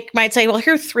 and they might say, well,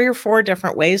 here are 3 or 4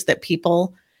 different ways that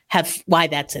people have why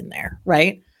that's in there,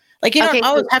 right? Like, you don't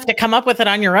always have to come up with it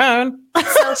on your own.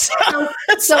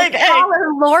 So like, caller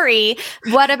Lori,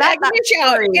 what about that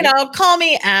story? Call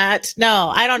me at,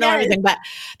 no, I don't know everything, but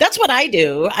that's what I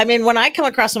do. I mean, when I come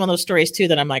across some of those stories too,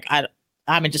 that I'm like,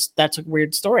 that's a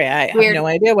weird story. I have no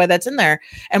idea why that's in there.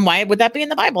 And why would that be in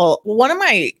the Bible? One of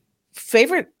my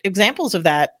favorite examples of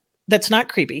that, that's not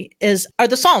creepy, are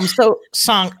the Psalms. So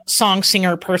song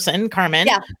singer person, Carmen.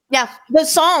 Yeah. The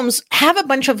Psalms have a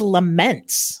bunch of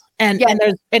laments. And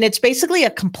it's basically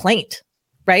a complaint,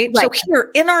 right? So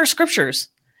here in our scriptures,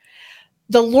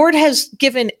 the Lord has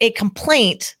given a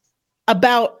complaint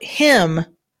about him,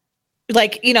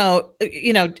 like,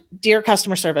 dear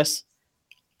customer service,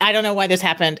 I don't know why this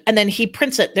happened. And then he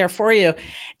prints it there for you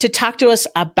to talk to us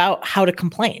about how to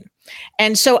complain.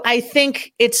 And so I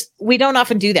think we don't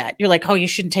often do that. You're like, oh, you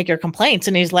shouldn't take your complaints.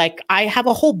 And he's like, I have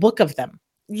a whole book of them.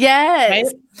 Yes.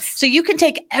 Right? So you can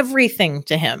take everything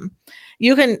to him.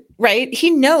 You can, right?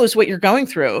 He knows what you're going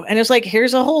through. And it's like,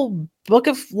 here's a whole book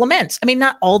of laments. I mean,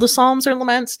 not all the Psalms are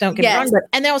laments, don't get me wrong,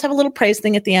 and they always have a little praise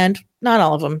thing at the end. Not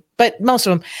all of them, but most of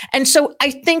them. And so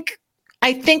I think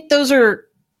those are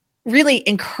really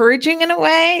encouraging in a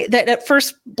way that at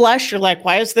first blush, you're like,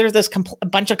 why is there this a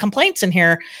bunch of complaints in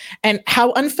here, and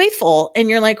how unfaithful?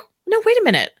 And you're like, no, wait a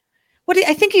minute. What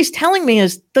I think he's telling me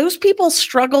is those people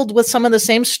struggled with some of the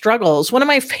same struggles. One of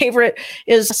my favorite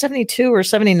is 72 or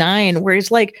 79, where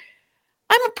he's like,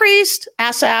 I'm a priest.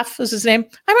 Asaph is his name.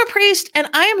 I'm a priest, and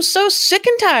I am so sick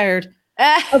and tired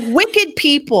of wicked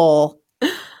people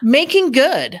making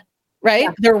good, right?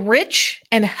 Yeah. They're rich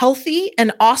and healthy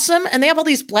and awesome, and they have all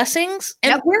these blessings.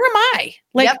 And where am I?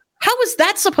 Like, how is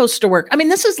that supposed to work? I mean,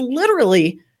 this is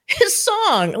literally his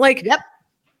song. Like,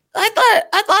 I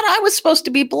thought I was supposed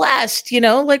to be blessed,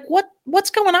 like what's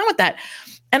going on with that?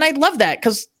 And I love that,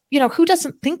 because, who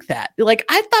doesn't think that? Like,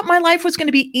 I thought my life was going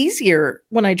to be easier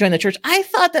when I joined the church. I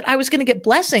thought that I was going to get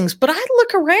blessings, but I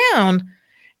look around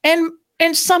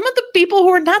and some of the people who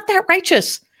are not that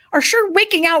righteous are sure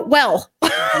waking out well.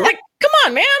 Like, come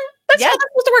on, man. That's how that's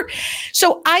supposed to work.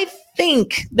 So I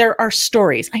think there are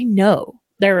stories. I know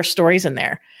there are stories in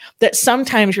there that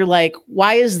sometimes you're like,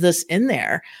 why is this in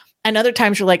there? And other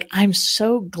times you're like, I'm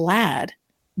so glad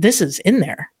this is in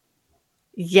there,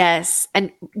 Yes.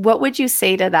 And what would you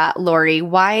say to that, Lori?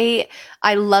 Why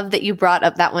I love that you brought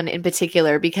up that one in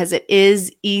particular, because it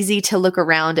is easy to look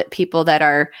around at people that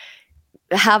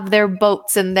have their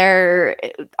boats and their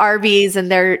RVs and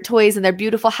their toys and their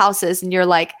beautiful houses. And you're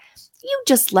like, you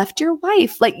just left your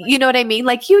wife. Like, you know what I mean?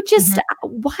 Like you just,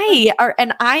 why are,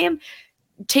 and I am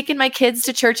taking my kids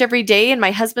to church every day and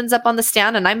my husband's up on the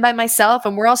stand and I'm by myself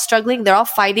and we're all struggling. They're all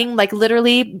fighting, like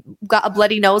literally got a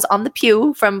bloody nose on the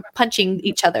pew from punching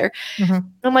each other.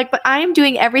 I'm like, but I'm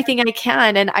doing everything I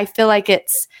can. And I feel like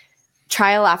it's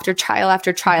trial after trial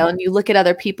after trial. And you look at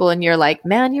other people and you're like,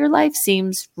 man, your life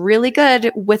seems really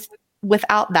good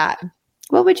without that.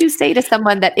 What would you say to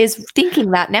someone that is thinking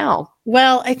that now?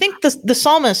 Well, I think the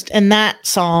psalmist in that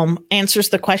psalm answers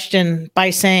the question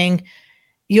by saying,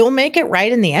 you'll make it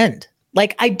right in the end.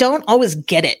 Like, I don't always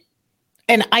get it.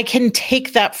 And I can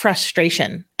take that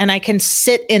frustration and I can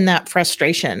sit in that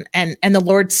frustration and the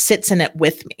Lord sits in it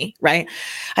with me, right?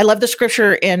 I love the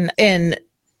scripture in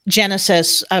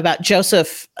Genesis about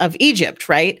Joseph of Egypt,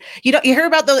 right? You hear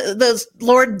about the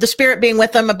Lord, the Spirit being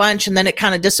with him a bunch, and then it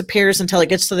kind of disappears until it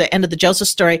gets to the end of the Joseph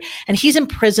story. And he's in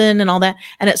prison and all that.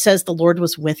 And it says the Lord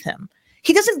was with him.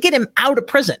 He doesn't get him out of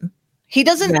prison. He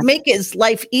doesn't make his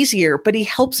life easier, but he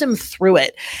helps him through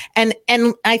it. And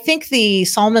I think the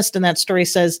psalmist in that story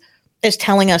is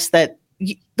telling us that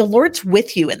the Lord's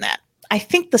with you in that. I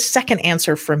think the second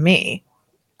answer for me,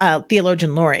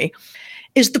 theologian Lori,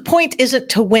 is the point isn't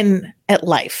to win at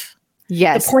life.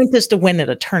 Yes. The point is to win at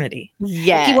eternity.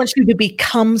 Yes. He wants you to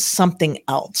become something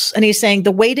else. And he's saying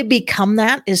the way to become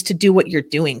that is to do what you're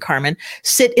doing, Carmen.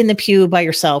 Sit in the pew by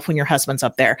yourself when your husband's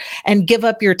up there and give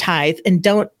up your tithe and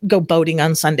don't go boating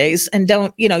on Sundays and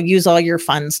don't, use all your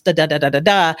funds, but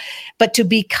to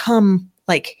become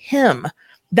like him.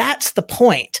 That's the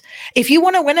point. If you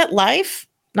want to win at life,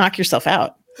 knock yourself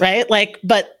out, right?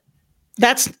 But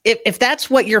that's, if that's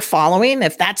what you're following,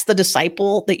 if that's the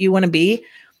disciple that you want to be,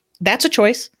 that's a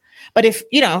choice. But if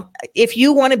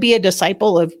you want to be a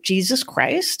disciple of Jesus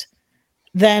Christ,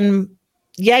 then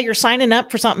you're signing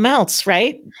up for something else,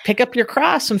 right? Pick up your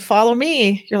cross and follow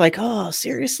me. You're like, oh,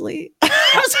 seriously?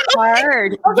 That's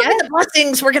hard. The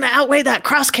blessings were going to outweigh that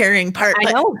cross carrying part.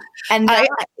 I know.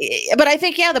 But I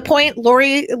think, the point,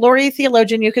 Lori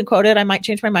theologian, you can quote it. I might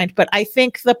change my mind, but I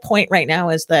think the point right now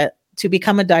is that to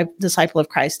become a disciple of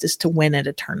Christ is to win at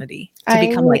eternity, to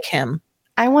become like him.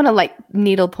 I want to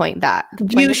needlepoint that.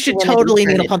 You should totally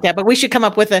needlepoint that, but we should come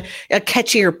up with a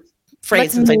catchier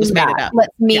phrase since I just made it up.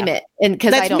 Let's meme it. And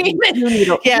because I don't meme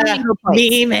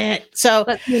it. So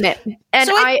let's meme it. And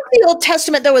so I think the Old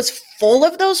Testament though is full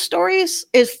of those stories,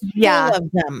 is full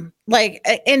of them.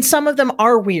 And some of them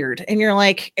are weird. And you're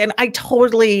like, and I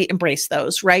totally embrace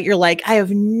those, right? You're like, I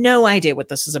have no idea what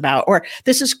this is about, or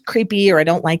this is creepy, or I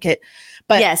don't like it.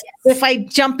 But if I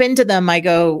jump into them, I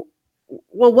go,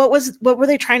 well, what were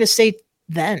they trying to say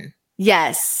then?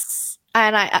 Yes.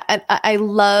 And I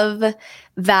love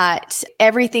that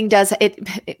everything does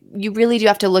it. You really do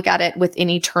have to look at it with an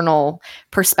eternal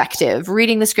perspective,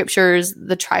 reading the scriptures,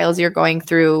 the trials you're going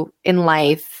through in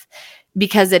life,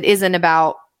 because it isn't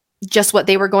about just what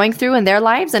they were going through in their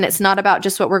lives. And it's not about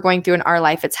just what we're going through in our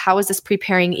life. It's how is this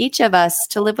preparing each of us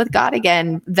to live with God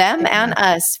again, them and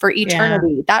us, for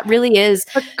eternity. Yeah. That really is.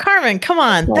 But Carmen, come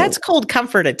on. That's cold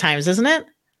comfort at times, isn't it?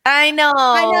 I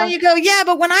know you go,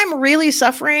 but when I'm really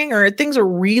suffering or things are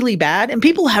really bad, and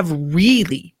people have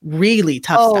really, really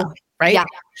tough stuff, right? Yeah.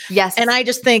 Yes. And I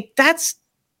just think that's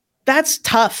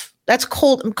tough. That's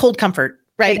cold comfort.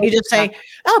 Right. You just say,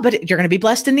 but you're going to be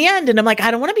blessed in the end. And I'm like, I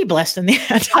don't want to be blessed in the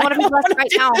end. I want to be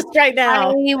blessed right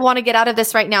now. I want to get out of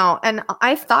this right now. And I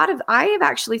have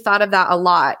actually thought of that a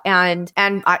lot, and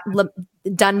I've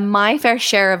done my fair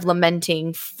share of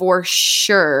lamenting for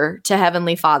sure to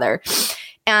Heavenly Father.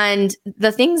 And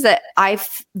the things that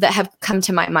have come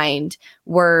to my mind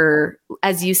were,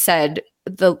 as you said,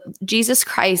 Jesus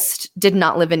Christ did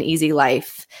not live an easy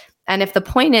life. And if the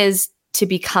point is to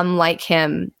become like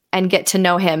him and get to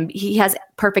know him, he has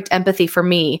perfect empathy for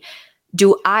me.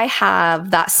 Do I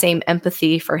have that same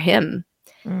empathy for him?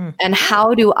 And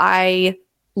how do I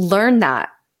learn that?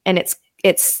 And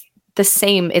it's the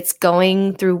same. It's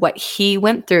going through what he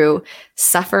went through,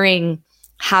 suffering,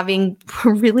 having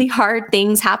really hard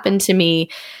things happen to me,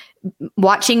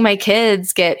 watching my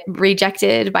kids get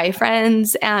rejected by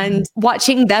friends and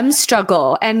watching them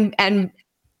struggle. And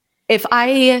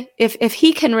if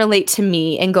he can relate to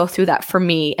me and go through that for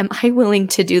me, am I willing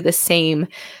to do the same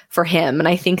for him? And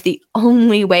I think the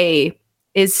only way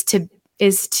is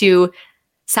to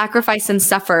sacrifice and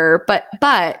suffer.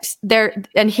 But there,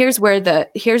 and here's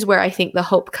where I think the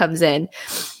hope comes in.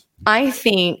 I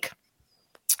think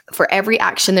for every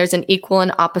action, there's an equal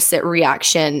and opposite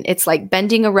reaction. It's like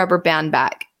bending a rubber band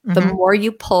back. The more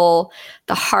you pull,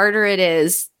 the harder it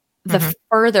is, the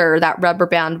further that rubber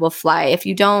band will fly. If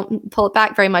you don't pull it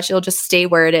back very much, it'll just stay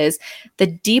where it is. The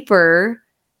deeper,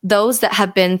 those that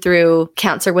have been through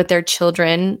cancer with their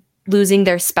children, losing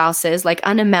their spouses, like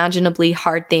unimaginably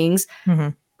hard things,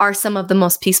 are some of the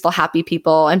most peaceful, happy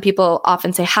people. And people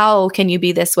often say, how can you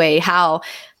be this way? How?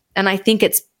 And I think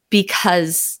it's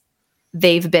because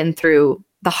they've been through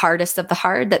the hardest of the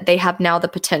hard, that they have now the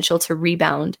potential to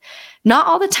rebound. Not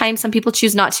all the time. Some people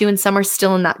choose not to, and some are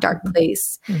still in that dark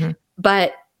place.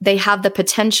 But they have the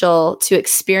potential to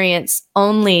experience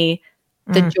only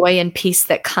the joy and peace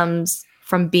that comes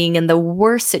from being in the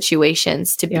worst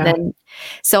situations.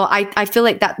 So I feel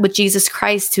like that with Jesus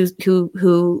Christ,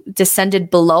 who descended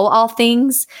below all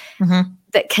things,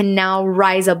 that can now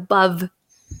rise above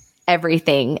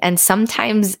everything. And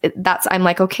sometimes I'm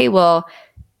like, okay, well,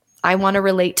 I want to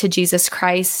relate to Jesus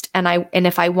Christ. And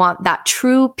if I want that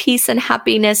true peace and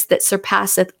happiness that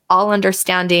surpasseth all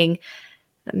understanding,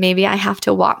 maybe I have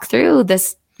to walk through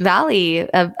this valley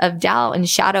of doubt and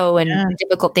shadow and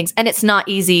difficult things. And it's not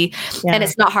easy and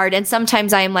it's not hard. And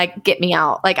sometimes I'm like, get me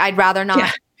out. Like, I'd rather not.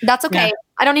 Yeah. That's okay. Yeah.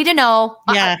 I don't need to know.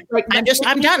 Yeah.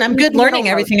 I'm done. I'm good learning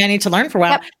everything I need to learn for a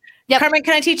while. Yep. Carmen,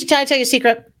 can I tell you a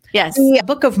secret? Yes. The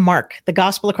book of Mark, the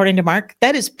gospel according to Mark,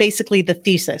 that is basically the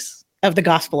thesis of the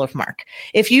Gospel of Mark.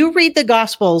 If you read the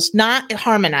Gospels, not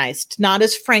harmonized, not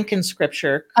as Franken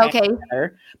scripture,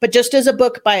 but just as a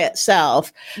book by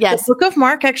itself, the book of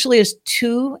Mark actually has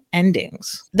two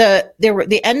endings.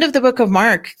 The end of the book of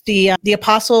Mark, the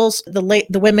apostles,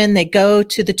 the women, they go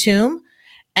to the tomb,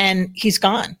 and he's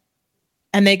gone,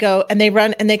 and they go and they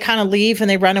run and they kind of leave and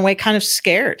they run away, kind of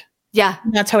scared. Yeah,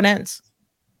 and that's how it ends.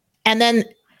 And then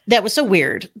that was so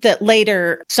weird that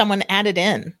later someone added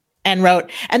in and wrote,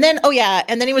 and then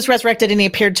he was resurrected and he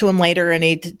appeared to him later and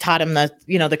he taught him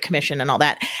the commission and all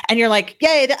that. And you're like,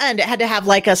 yay, the end. It had to have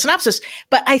like a synopsis.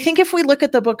 But I think if we look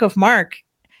at the book of Mark,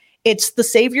 it's the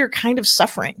Savior kind of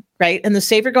suffering, right? And the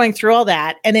Savior going through all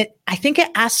that. And I think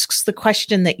it asks the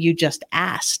question that you just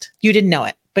asked. You didn't know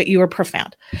it, but you were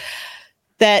profound.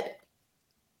 That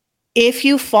if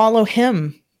you follow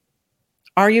him,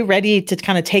 are you ready to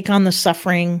kind of take on the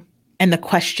suffering and the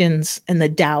questions and the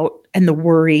doubt and the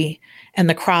worry and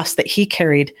the cross that he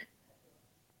carried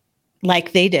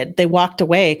like they did? They walked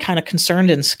away kind of concerned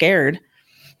and scared,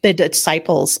 the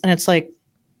disciples. And it's like,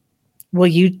 will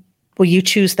you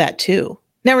choose that too?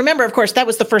 Now, remember, of course, that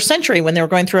was the first century when they were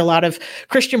going through a lot of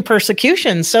Christian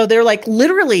persecution. So they're like,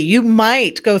 literally, you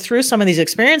might go through some of these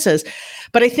experiences.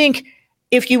 But I think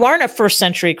if you aren't a first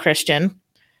century Christian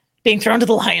being thrown to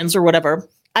the lions or whatever,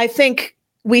 I think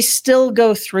we still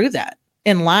go through that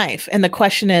in life. And the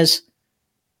question is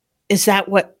that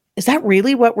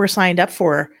really what we're signed up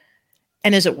for?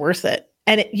 And is it worth it?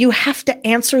 And you have to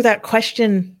answer that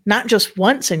question, not just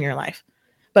once in your life,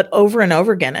 but over and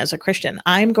over again as a Christian.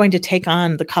 I'm going to take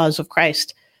on the cause of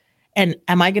Christ. And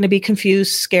am I going to be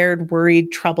confused, scared,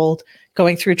 worried, troubled,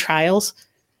 going through trials?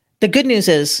 The good news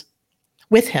is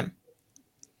with him.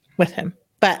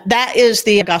 But that is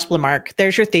the Gospel of Mark.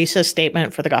 There's your thesis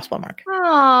statement for the Gospel of Mark.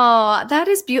 Oh, that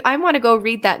is beautiful. I want to go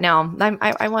read that now.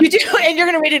 I want. You do, and you're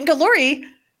going to read it and go, Lori,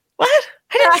 what?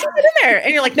 I didn't see it in there.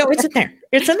 And you're like, no, it's in there.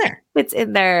 It's in there. It's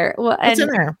in there. Well, it's in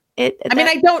there.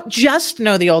 I don't just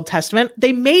know the Old Testament.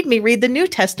 They made me read the New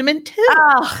Testament too.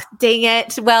 Oh, dang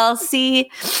it. Well, see,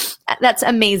 that's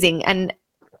amazing. And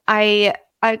I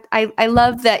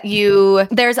love that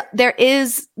there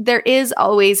is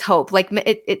always hope. Like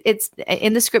it's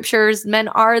in the scriptures, men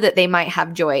are that they might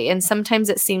have joy. And sometimes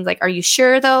it seems like, are you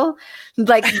sure though?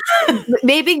 Like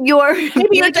maybe your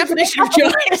definition of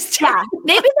joy is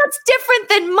maybe that's different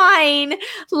than mine.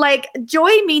 Like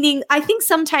joy meaning, I think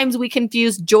sometimes we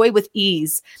confuse joy with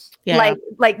ease. Yeah.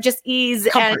 Like just ease.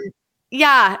 Comfort.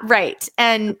 And right.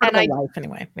 And life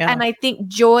anyway. Yeah. And I think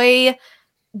joy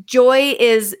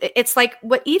is, it's like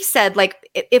what Eve said, like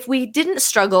if we didn't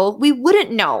struggle, we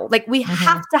wouldn't know. Like we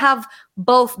have to have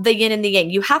both the yin and the yang.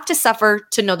 You have to suffer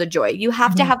to know the joy. You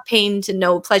have to have pain to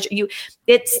know pleasure. You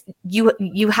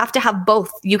have to have both.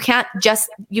 You can't just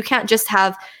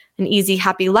have an easy,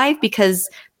 happy life, because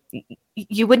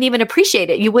you wouldn't even appreciate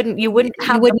it. You wouldn't be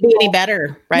any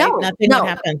better, right? Nothing would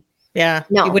happen. Yeah.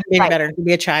 No, you wouldn't be any better. You'd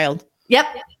be a child. Yep.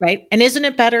 Right. And isn't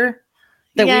it better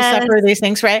that we suffer these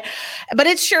things, right? But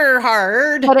it's sure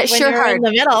hard. But it's sure hard in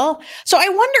the middle. So I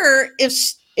wonder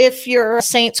if your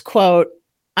Saints quote,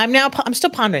 I'm still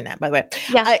pondering that, by the way.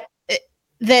 Yeah.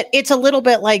 That it's a little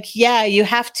bit like, you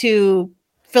have to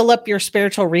fill up your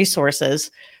spiritual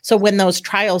resources. So when those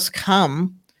trials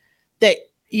come, that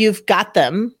you've got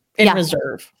them in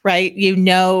reserve, right? You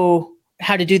know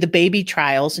how to do the baby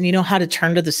trials, and you know how to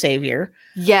turn to the Savior.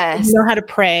 Yes. You know how to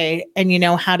pray, and you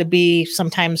know how to be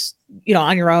sometimes,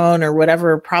 on your own or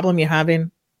whatever problem you're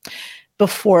having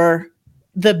before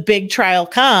the big trial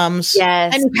comes.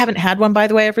 Yes. And you haven't had one, by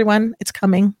the way, everyone. It's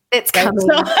coming. It's coming.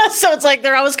 So it's like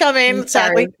they're always coming,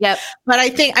 sadly. Yep. But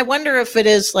I wonder if it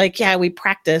is like, we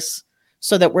practice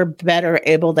so that we're better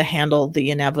able to handle the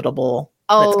inevitable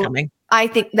that's coming. I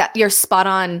think that you're spot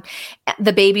on.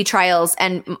 The baby trials.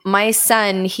 And my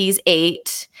son, he's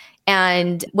 8.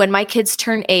 And when my kids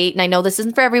turn 8, and I know this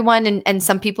isn't for everyone, and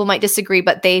some people might disagree,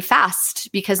 but they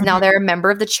fast because now they're a member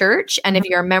of the church. And if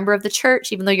you're a member of the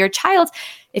church, even though you're a child,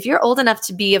 if you're old enough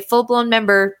to be a full-blown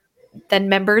member, then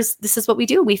members, this is what we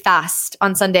do. We fast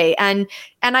on Sunday. And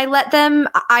I let them,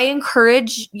 I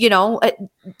encourage,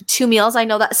 2 meals. I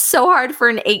know that's so hard for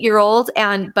an 8-year-old.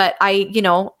 But I,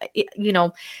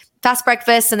 fast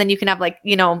breakfast, and then you can have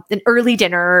an early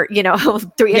dinner, 3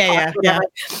 o'clock. Yeah.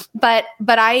 But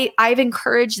I've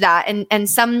encouraged that. And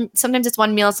sometimes it's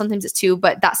 1 meal, sometimes it's 2,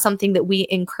 but that's something that we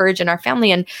encourage in our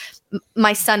family. And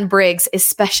my son Briggs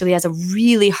especially has a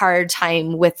really hard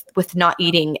time with not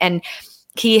eating, and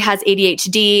he has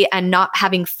ADHD, and not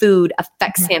having food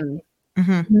affects him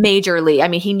majorly. I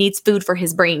mean, he needs food for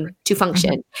his brain to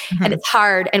function, and it's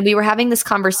hard. And we were having this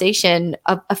conversation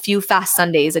a few fast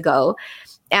Sundays ago,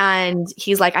 and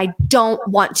he's like, I don't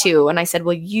want to. And I said,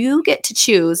 well, you get to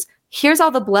choose. Here's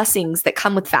all the blessings that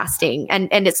come with fasting. And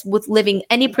it's with living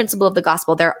any principle of the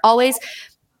gospel. There are always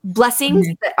blessings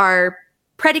that are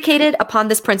predicated upon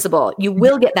this principle. You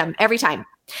will get them every time.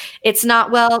 It's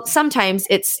not, well, sometimes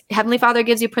it's Heavenly Father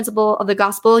gives you principle of the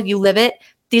gospel. You live it.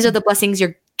 These are the blessings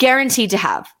you're guaranteed to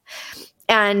have.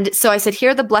 And so I said,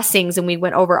 here are the blessings. And we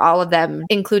went over all of them,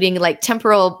 including like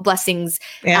temporal blessings,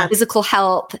 physical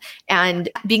health, and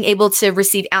being able to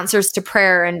receive answers to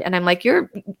prayer. And I'm like,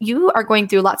 you are going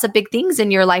through lots of big things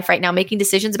in your life right now, making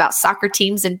decisions about soccer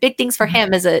teams and big things for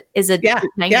him as a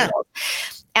 9-year-old.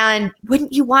 And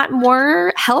wouldn't you want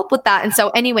more help with that? And so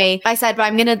anyway, I said, but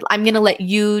I'm going to let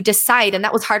you decide. And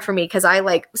that was hard for me because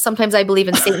sometimes I believe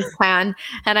in Satan's plan,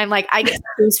 and I'm like, I get to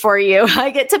choose for you. I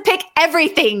get to pick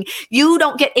everything. You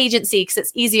don't get agency, because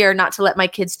it's easier not to let my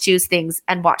kids choose things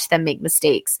and watch them make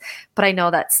mistakes. But I know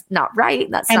that's not right.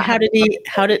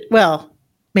 Well,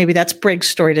 maybe that's Briggs'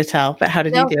 story to tell, but how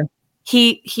did he do?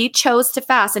 He chose to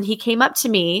fast, and he came up to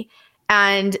me.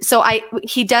 And so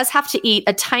he does have to eat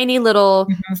a tiny little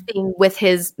thing with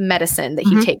his medicine that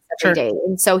he takes every day.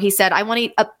 And so he said, I want to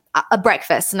eat a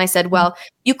breakfast. And I said, well,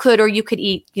 you could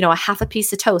eat, a half a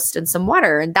piece of toast and some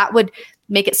water. And that would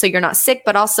make it so you're not sick,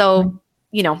 but also,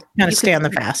 kind of stay on the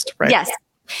fast, right? Yes.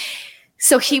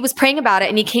 So he was praying about it,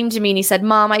 and he came to me and he said,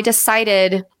 Mom, I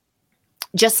decided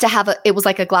just to have it was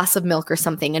like a glass of milk or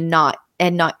something and not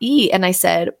eat. And I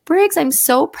said, Briggs, I'm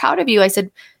so proud of you. I said,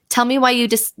 tell me why you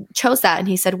just chose that. And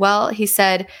he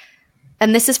said,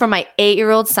 and this is from my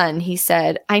 8-year-old son. He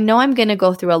said, I know I'm going to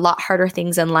go through a lot harder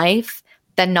things in life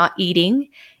than not eating.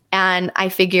 And I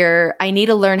figure I need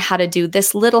to learn how to do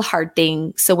this little hard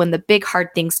thing. So when the big hard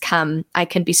things come, I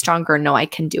can be stronger and know I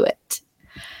can do it.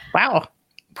 Wow.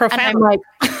 Profound. And I'm like,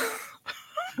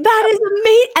 that is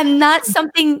amazing. And that's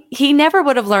something he never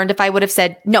would have learned if I would have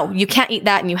said, no, you can't eat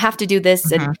that and you have to do this.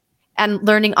 And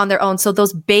learning on their own. So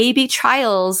those baby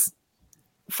trials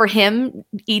for him,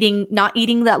 not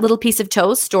eating that little piece of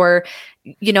toast, or,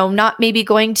 not maybe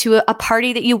going to a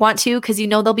party that you want to, because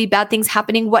there'll be bad things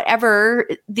happening, whatever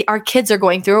our kids are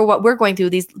going through or what we're going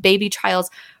through, these baby trials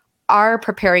are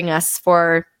preparing us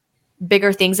for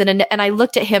bigger things. And I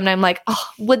looked at him and I'm like, oh,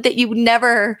 would that you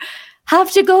never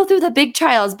have to go through the big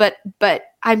trials. But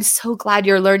I'm so glad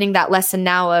you're learning that lesson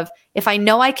now of, if I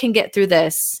know I can get through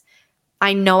this,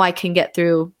 I know I can get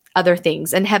through other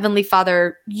things. And Heavenly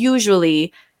Father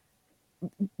usually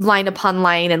line upon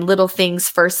line and little things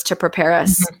first to prepare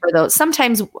us for those.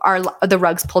 Sometimes the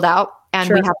rug's pulled out and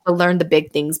we have to learn the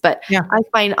big things. But I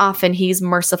find often He's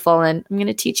merciful, and I'm going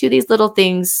to teach you these little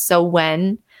things. So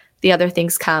when the other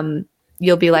things come,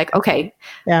 you'll be like, okay,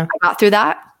 I got through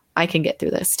that. I can get through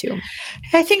this too.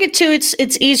 I think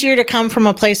it's easier to come from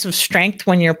a place of strength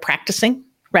when you're practicing.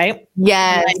 Right?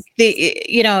 Yes.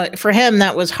 For him,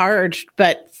 that was hard,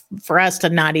 but for us to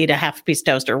not eat a half piece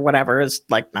toast or whatever is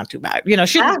like not too bad.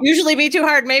 Shouldn't usually be too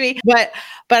hard, maybe. But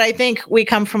I think we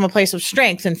come from a place of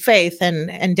strength and faith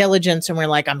and diligence, and we're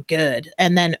like, I'm good.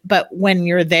 And then, but when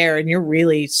you're there and you're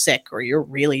really sick or you're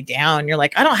really down, you're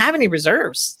like, I don't have any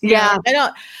reserves. Yeah. I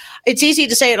don't. It's easy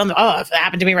to say it if it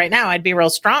happened to me right now, I'd be real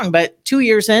strong. But 2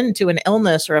 years into an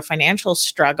illness or a financial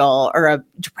struggle or a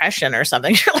depression or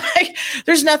something, you're like,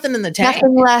 there's nothing in the tank.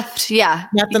 Nothing left. Yeah.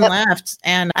 Nothing left.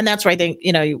 And that's why I think,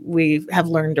 we have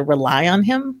learned to rely on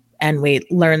him, and we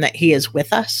learn that he is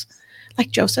with us,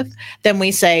 like Joseph. Then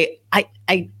we say,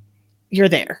 you're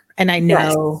there. And I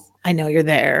know you're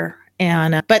there.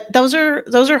 And, but those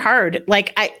are hard.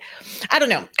 Like, I don't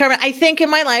know, Carmen, I think in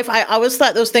my life, I always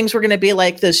thought those things were going to be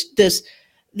like this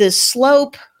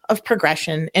slope of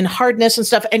progression and hardness and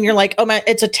stuff. And you're like, oh man,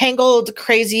 it's a tangled,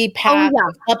 crazy path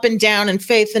up and down, and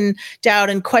faith and doubt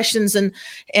and questions and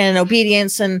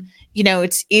obedience. And,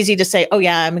 it's easy to say, oh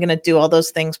yeah, I'm going to do all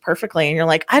those things perfectly. And you're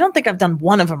like, I don't think I've done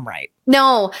one of them right.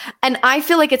 No. And I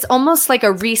feel like it's almost like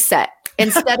a reset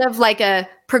instead of like a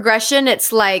progression.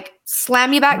 It's like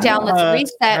slam you back down. Let's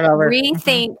reset,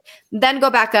 rethink, then go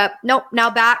back up. Nope. Now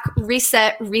back,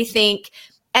 reset, rethink.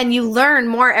 And you learn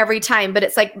more every time. But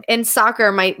it's like in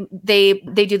soccer, they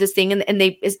do this thing and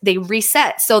they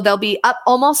reset. So they'll be up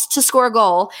almost to score a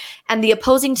goal, and the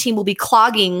opposing team will be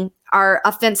clogging our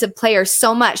offensive players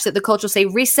so much that the coach will say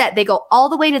reset. They go all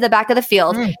the way to the back of the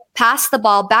field, pass the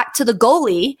ball back to the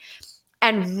goalie,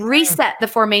 and reset the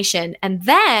formation. And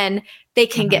then they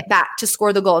can get back to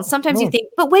score the goal. And sometimes you think,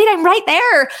 but wait, I'm right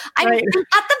there. I'm at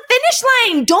the finish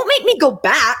line. Don't make me go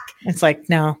back. It's like,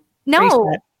 no.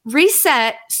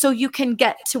 Reset so you can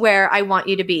get to where I want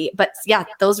you to be. But yeah,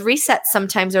 those resets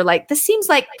sometimes are like, this seems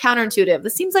like counterintuitive.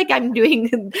 This seems like I'm doing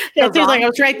it seems like I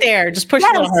was right there. Just push a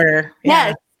little harder. Yeah.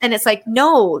 Yes. And it's like,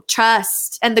 no,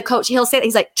 trust. And the coach, he'll say that.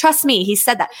 He's like, trust me. He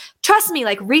said that. Trust me,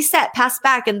 like reset, pass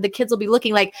back. And the kids will be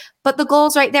looking like, but the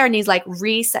goal's right there. And he's like,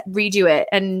 reset, redo it.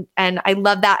 And I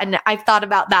love that. And I've thought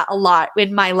about that a lot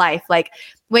in my life. Like,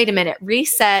 wait a minute,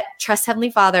 reset, trust Heavenly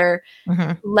Father,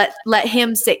 let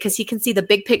him sit, because he can see the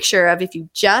big picture of if you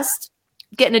just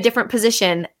get in a different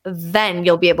position, then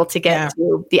you'll be able to get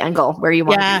to the end goal where you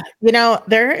want to be.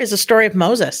 There is a story of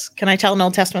Moses. Can I tell an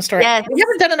Old Testament story? Yes. We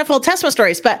haven't done enough Old Testament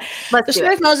stories, but the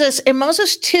story of Moses, in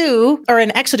Moses 2, or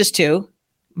in Exodus 2,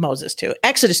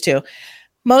 Exodus 2,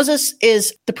 Moses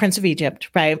is the prince of Egypt,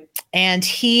 right? And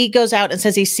he goes out and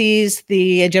says he sees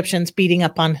the Egyptians beating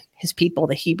up on his people,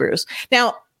 the Hebrews.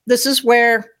 Now, this is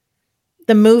where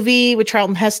the movie with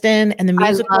Charlton Heston and the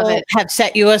musical have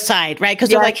set you aside, right? Because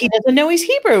they're like, he doesn't know he's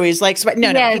Hebrew. He's like, no,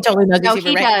 he totally knows he's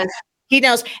Hebrew, right? He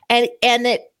knows.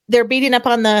 And they're beating up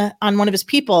on one of his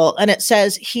people, and it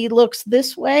says he looks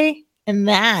this way and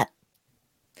that.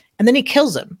 And then he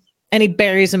kills him and he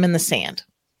buries him in the sand.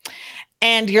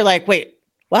 And you're like, wait,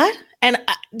 what? And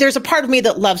there's a part of me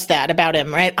that loves that about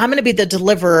him, right? I'm going to be the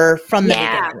deliverer from the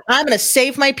beginning. I'm going to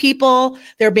save my people.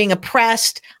 They're being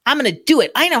oppressed. I'm going to do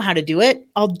it. I know how to do it.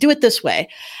 I'll do it this way.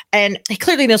 And he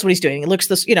clearly knows what he's doing. He looks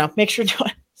this, make sure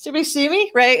to see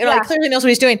me, right? And he clearly knows what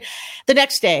he's doing. The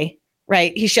next day,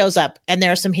 right, he shows up and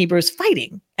there are some Hebrews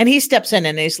fighting. And he steps in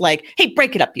and he's like, hey,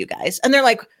 break it up, you guys. And they're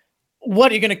like,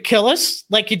 what, are you going to kill us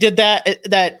like you did that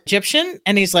Egyptian?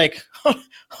 And he's like,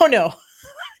 oh no.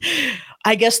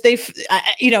 I guess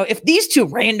if these two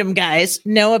random guys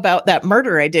know about that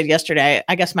murder I did yesterday,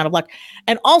 I guess I'm out of luck.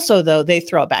 And also, though, they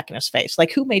throw it back in his face.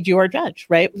 Like, who made you our judge?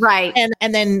 Right. Right.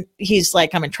 And then he's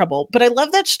like, I'm in trouble. But I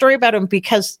love that story about him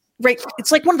because, right,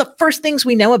 it's like one of the first things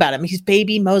we know about him. He's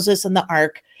baby Moses in the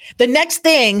ark. The next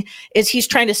thing is he's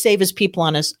trying to save his people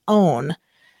on his own.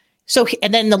 So,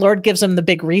 and then the Lord gives him the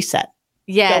big reset.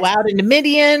 Yeah. Go out into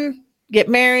Midian, get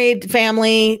married,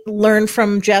 family, learn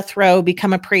from Jethro,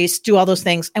 become a priest, do all those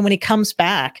things. And when he comes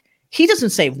back, he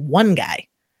doesn't save one guy.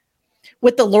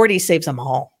 With the Lord, he saves them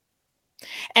all.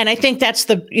 And I think that's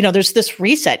there's this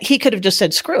reset. He could have just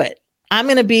said, screw it. I'm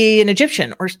going to be an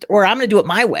Egyptian or I'm going to do it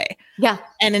my way. Yeah.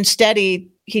 And instead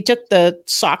he took the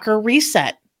soccer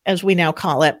reset, as we now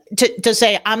call it, to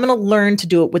say, I'm going to learn to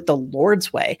do it with the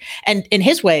Lord's way. And in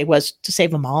his way was to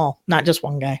save them all, not just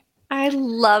one guy. I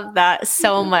love that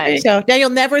so much. So now you'll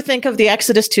never think of the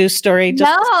Exodus 2 story.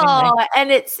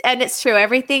 And it's true.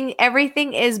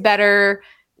 Everything is better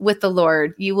with the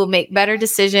Lord. You will make better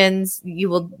decisions. You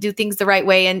will do things the right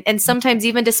way. And sometimes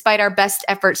even despite our best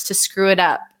efforts to screw it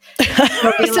up,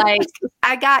 you'll be like,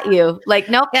 I got you. Like,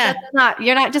 nope,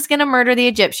 you're not just going to murder the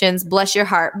Egyptians. Bless your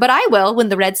heart. But I will win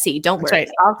the Red Sea. Don't worry. Right.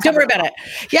 Don't worry about it.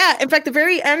 Yeah. In fact, the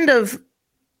very end of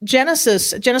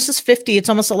Genesis 50, it's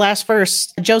almost the last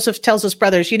verse. Joseph tells his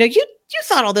brothers, you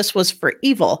thought all this was for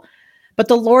evil, but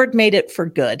the Lord made it for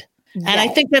good. Yes. And I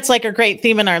think that's like a great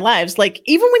theme in our lives. Like,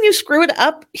 even when you screw it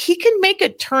up, he can make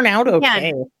it turn out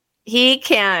okay. He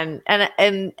can. And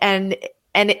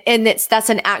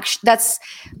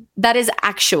that is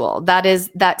actual. That's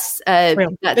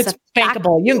it's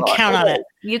bankable. You can count on it.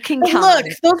 You can count on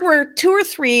it. Those were 2 or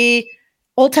 3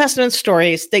 Old Testament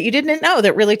stories that you didn't know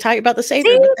that really taught you about the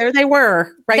Savior. But there they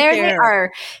were, right there. There they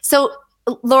are. So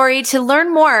Lori, to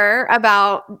learn more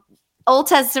about Old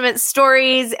Testament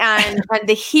stories and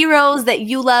the heroes that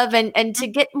you love and to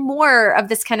get more of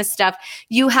this kind of stuff,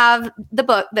 you have the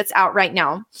book that's out right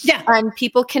now. Yeah. And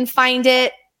people can find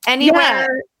it anywhere.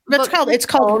 Yeah. It's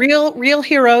called Real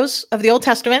Heroes of the Old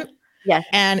Testament. Yes.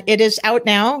 And it is out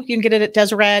now. You can get it at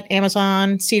Deseret,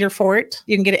 Amazon, Cedar Fort.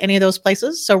 You can get it any of those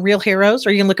places. So Real Heroes,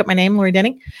 or you can look up my name, Lori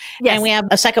Denning. Yes. And we have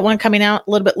a second one coming out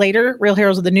a little bit later, Real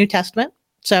Heroes of the New Testament.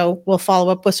 So we'll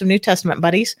follow up with some New Testament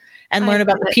buddies and learn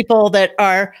about the people that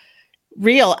are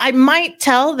real. I might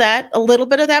tell a little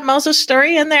bit of that Moses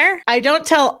story in there. I don't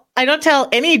tell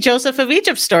any Joseph of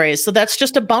Egypt stories. So that's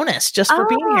just a bonus just for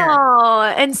being here.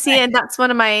 Oh, and that's one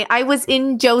of I was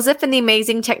in Joseph and the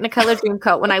Amazing Technicolor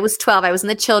Dreamcoat when I was 12. I was in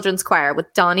the children's choir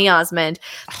with Donny Osmond.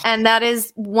 And that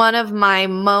is one of my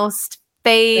most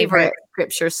favorite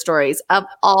scripture stories of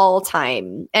all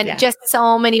time. And just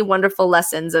so many wonderful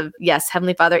lessons of, yes,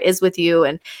 Heavenly Father is with you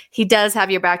and he does have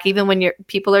your back, even when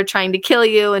people are trying to kill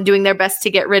you and doing their best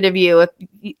to get rid of you.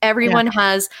 Everyone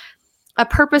has a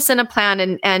purpose and a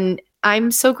plan. And I'm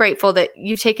so grateful that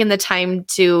you've taken the time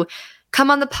to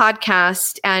come on the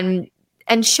podcast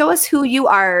and show us who you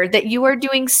are, that you are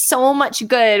doing so much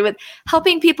good with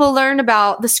helping people learn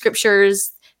about the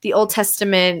scriptures, the Old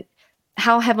Testament,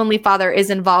 how Heavenly Father is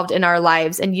involved in our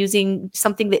lives, and using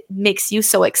something that makes you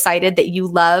so excited that you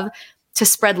love to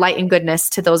spread light and goodness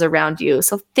to those around you.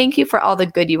 So thank you for all the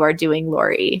good you are doing,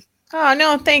 Lori. Oh,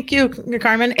 no, thank you,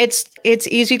 Carmen. It's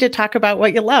easy to talk about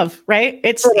what you love, right?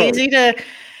 It's easy to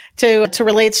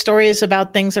relate stories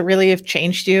about things that really have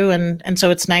changed you. And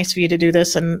so it's nice for you to do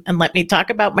this and let me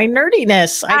talk about my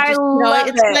nerdiness. I love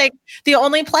it's it. Like the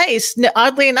only place,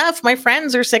 oddly enough, my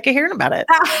friends are sick of hearing about it.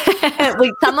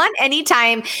 We come on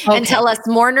anytime and tell us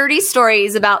more nerdy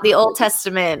stories about the Old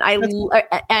Testament and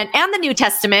the New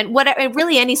Testament, whatever,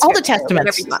 really any all the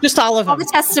testaments, just all of them. All the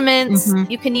testaments. Mm-hmm.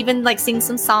 You can even sing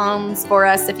some psalms for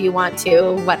us if you want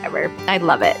to, whatever. I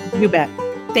love it. You bet.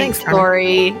 Thanks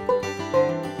Lori.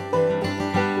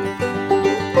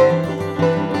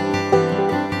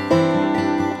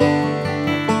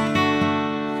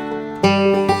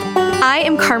 I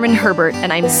am Carmen Herbert,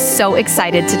 and I'm so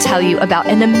excited to tell you about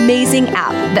an amazing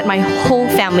app that my whole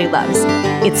family loves.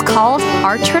 It's called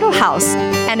Our Turtle House,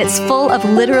 and it's full of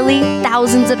literally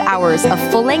thousands of hours of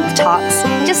full-length talks,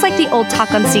 just like the old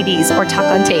Talk on CDs or Talk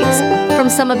on tapes, from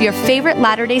some of your favorite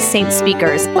Latter-day Saints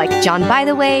speakers like John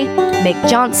Bytheway, Mick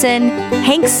Johnson,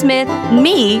 Hank Smith,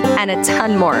 me, and a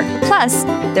ton more. Plus,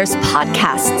 there's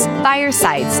podcasts,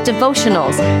 firesides,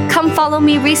 devotionals, come follow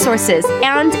me resources,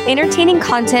 and entertaining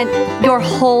content your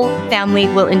whole family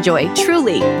will enjoy,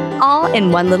 truly, all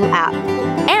in one little app.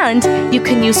 And you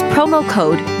can use promo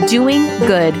code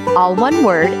DOINGGOOD, all one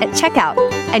word, at checkout,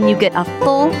 and you get a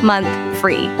full month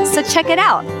free. So check it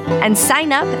out and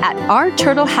sign up at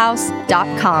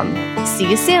ourturtlehouse.com. See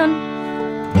you soon.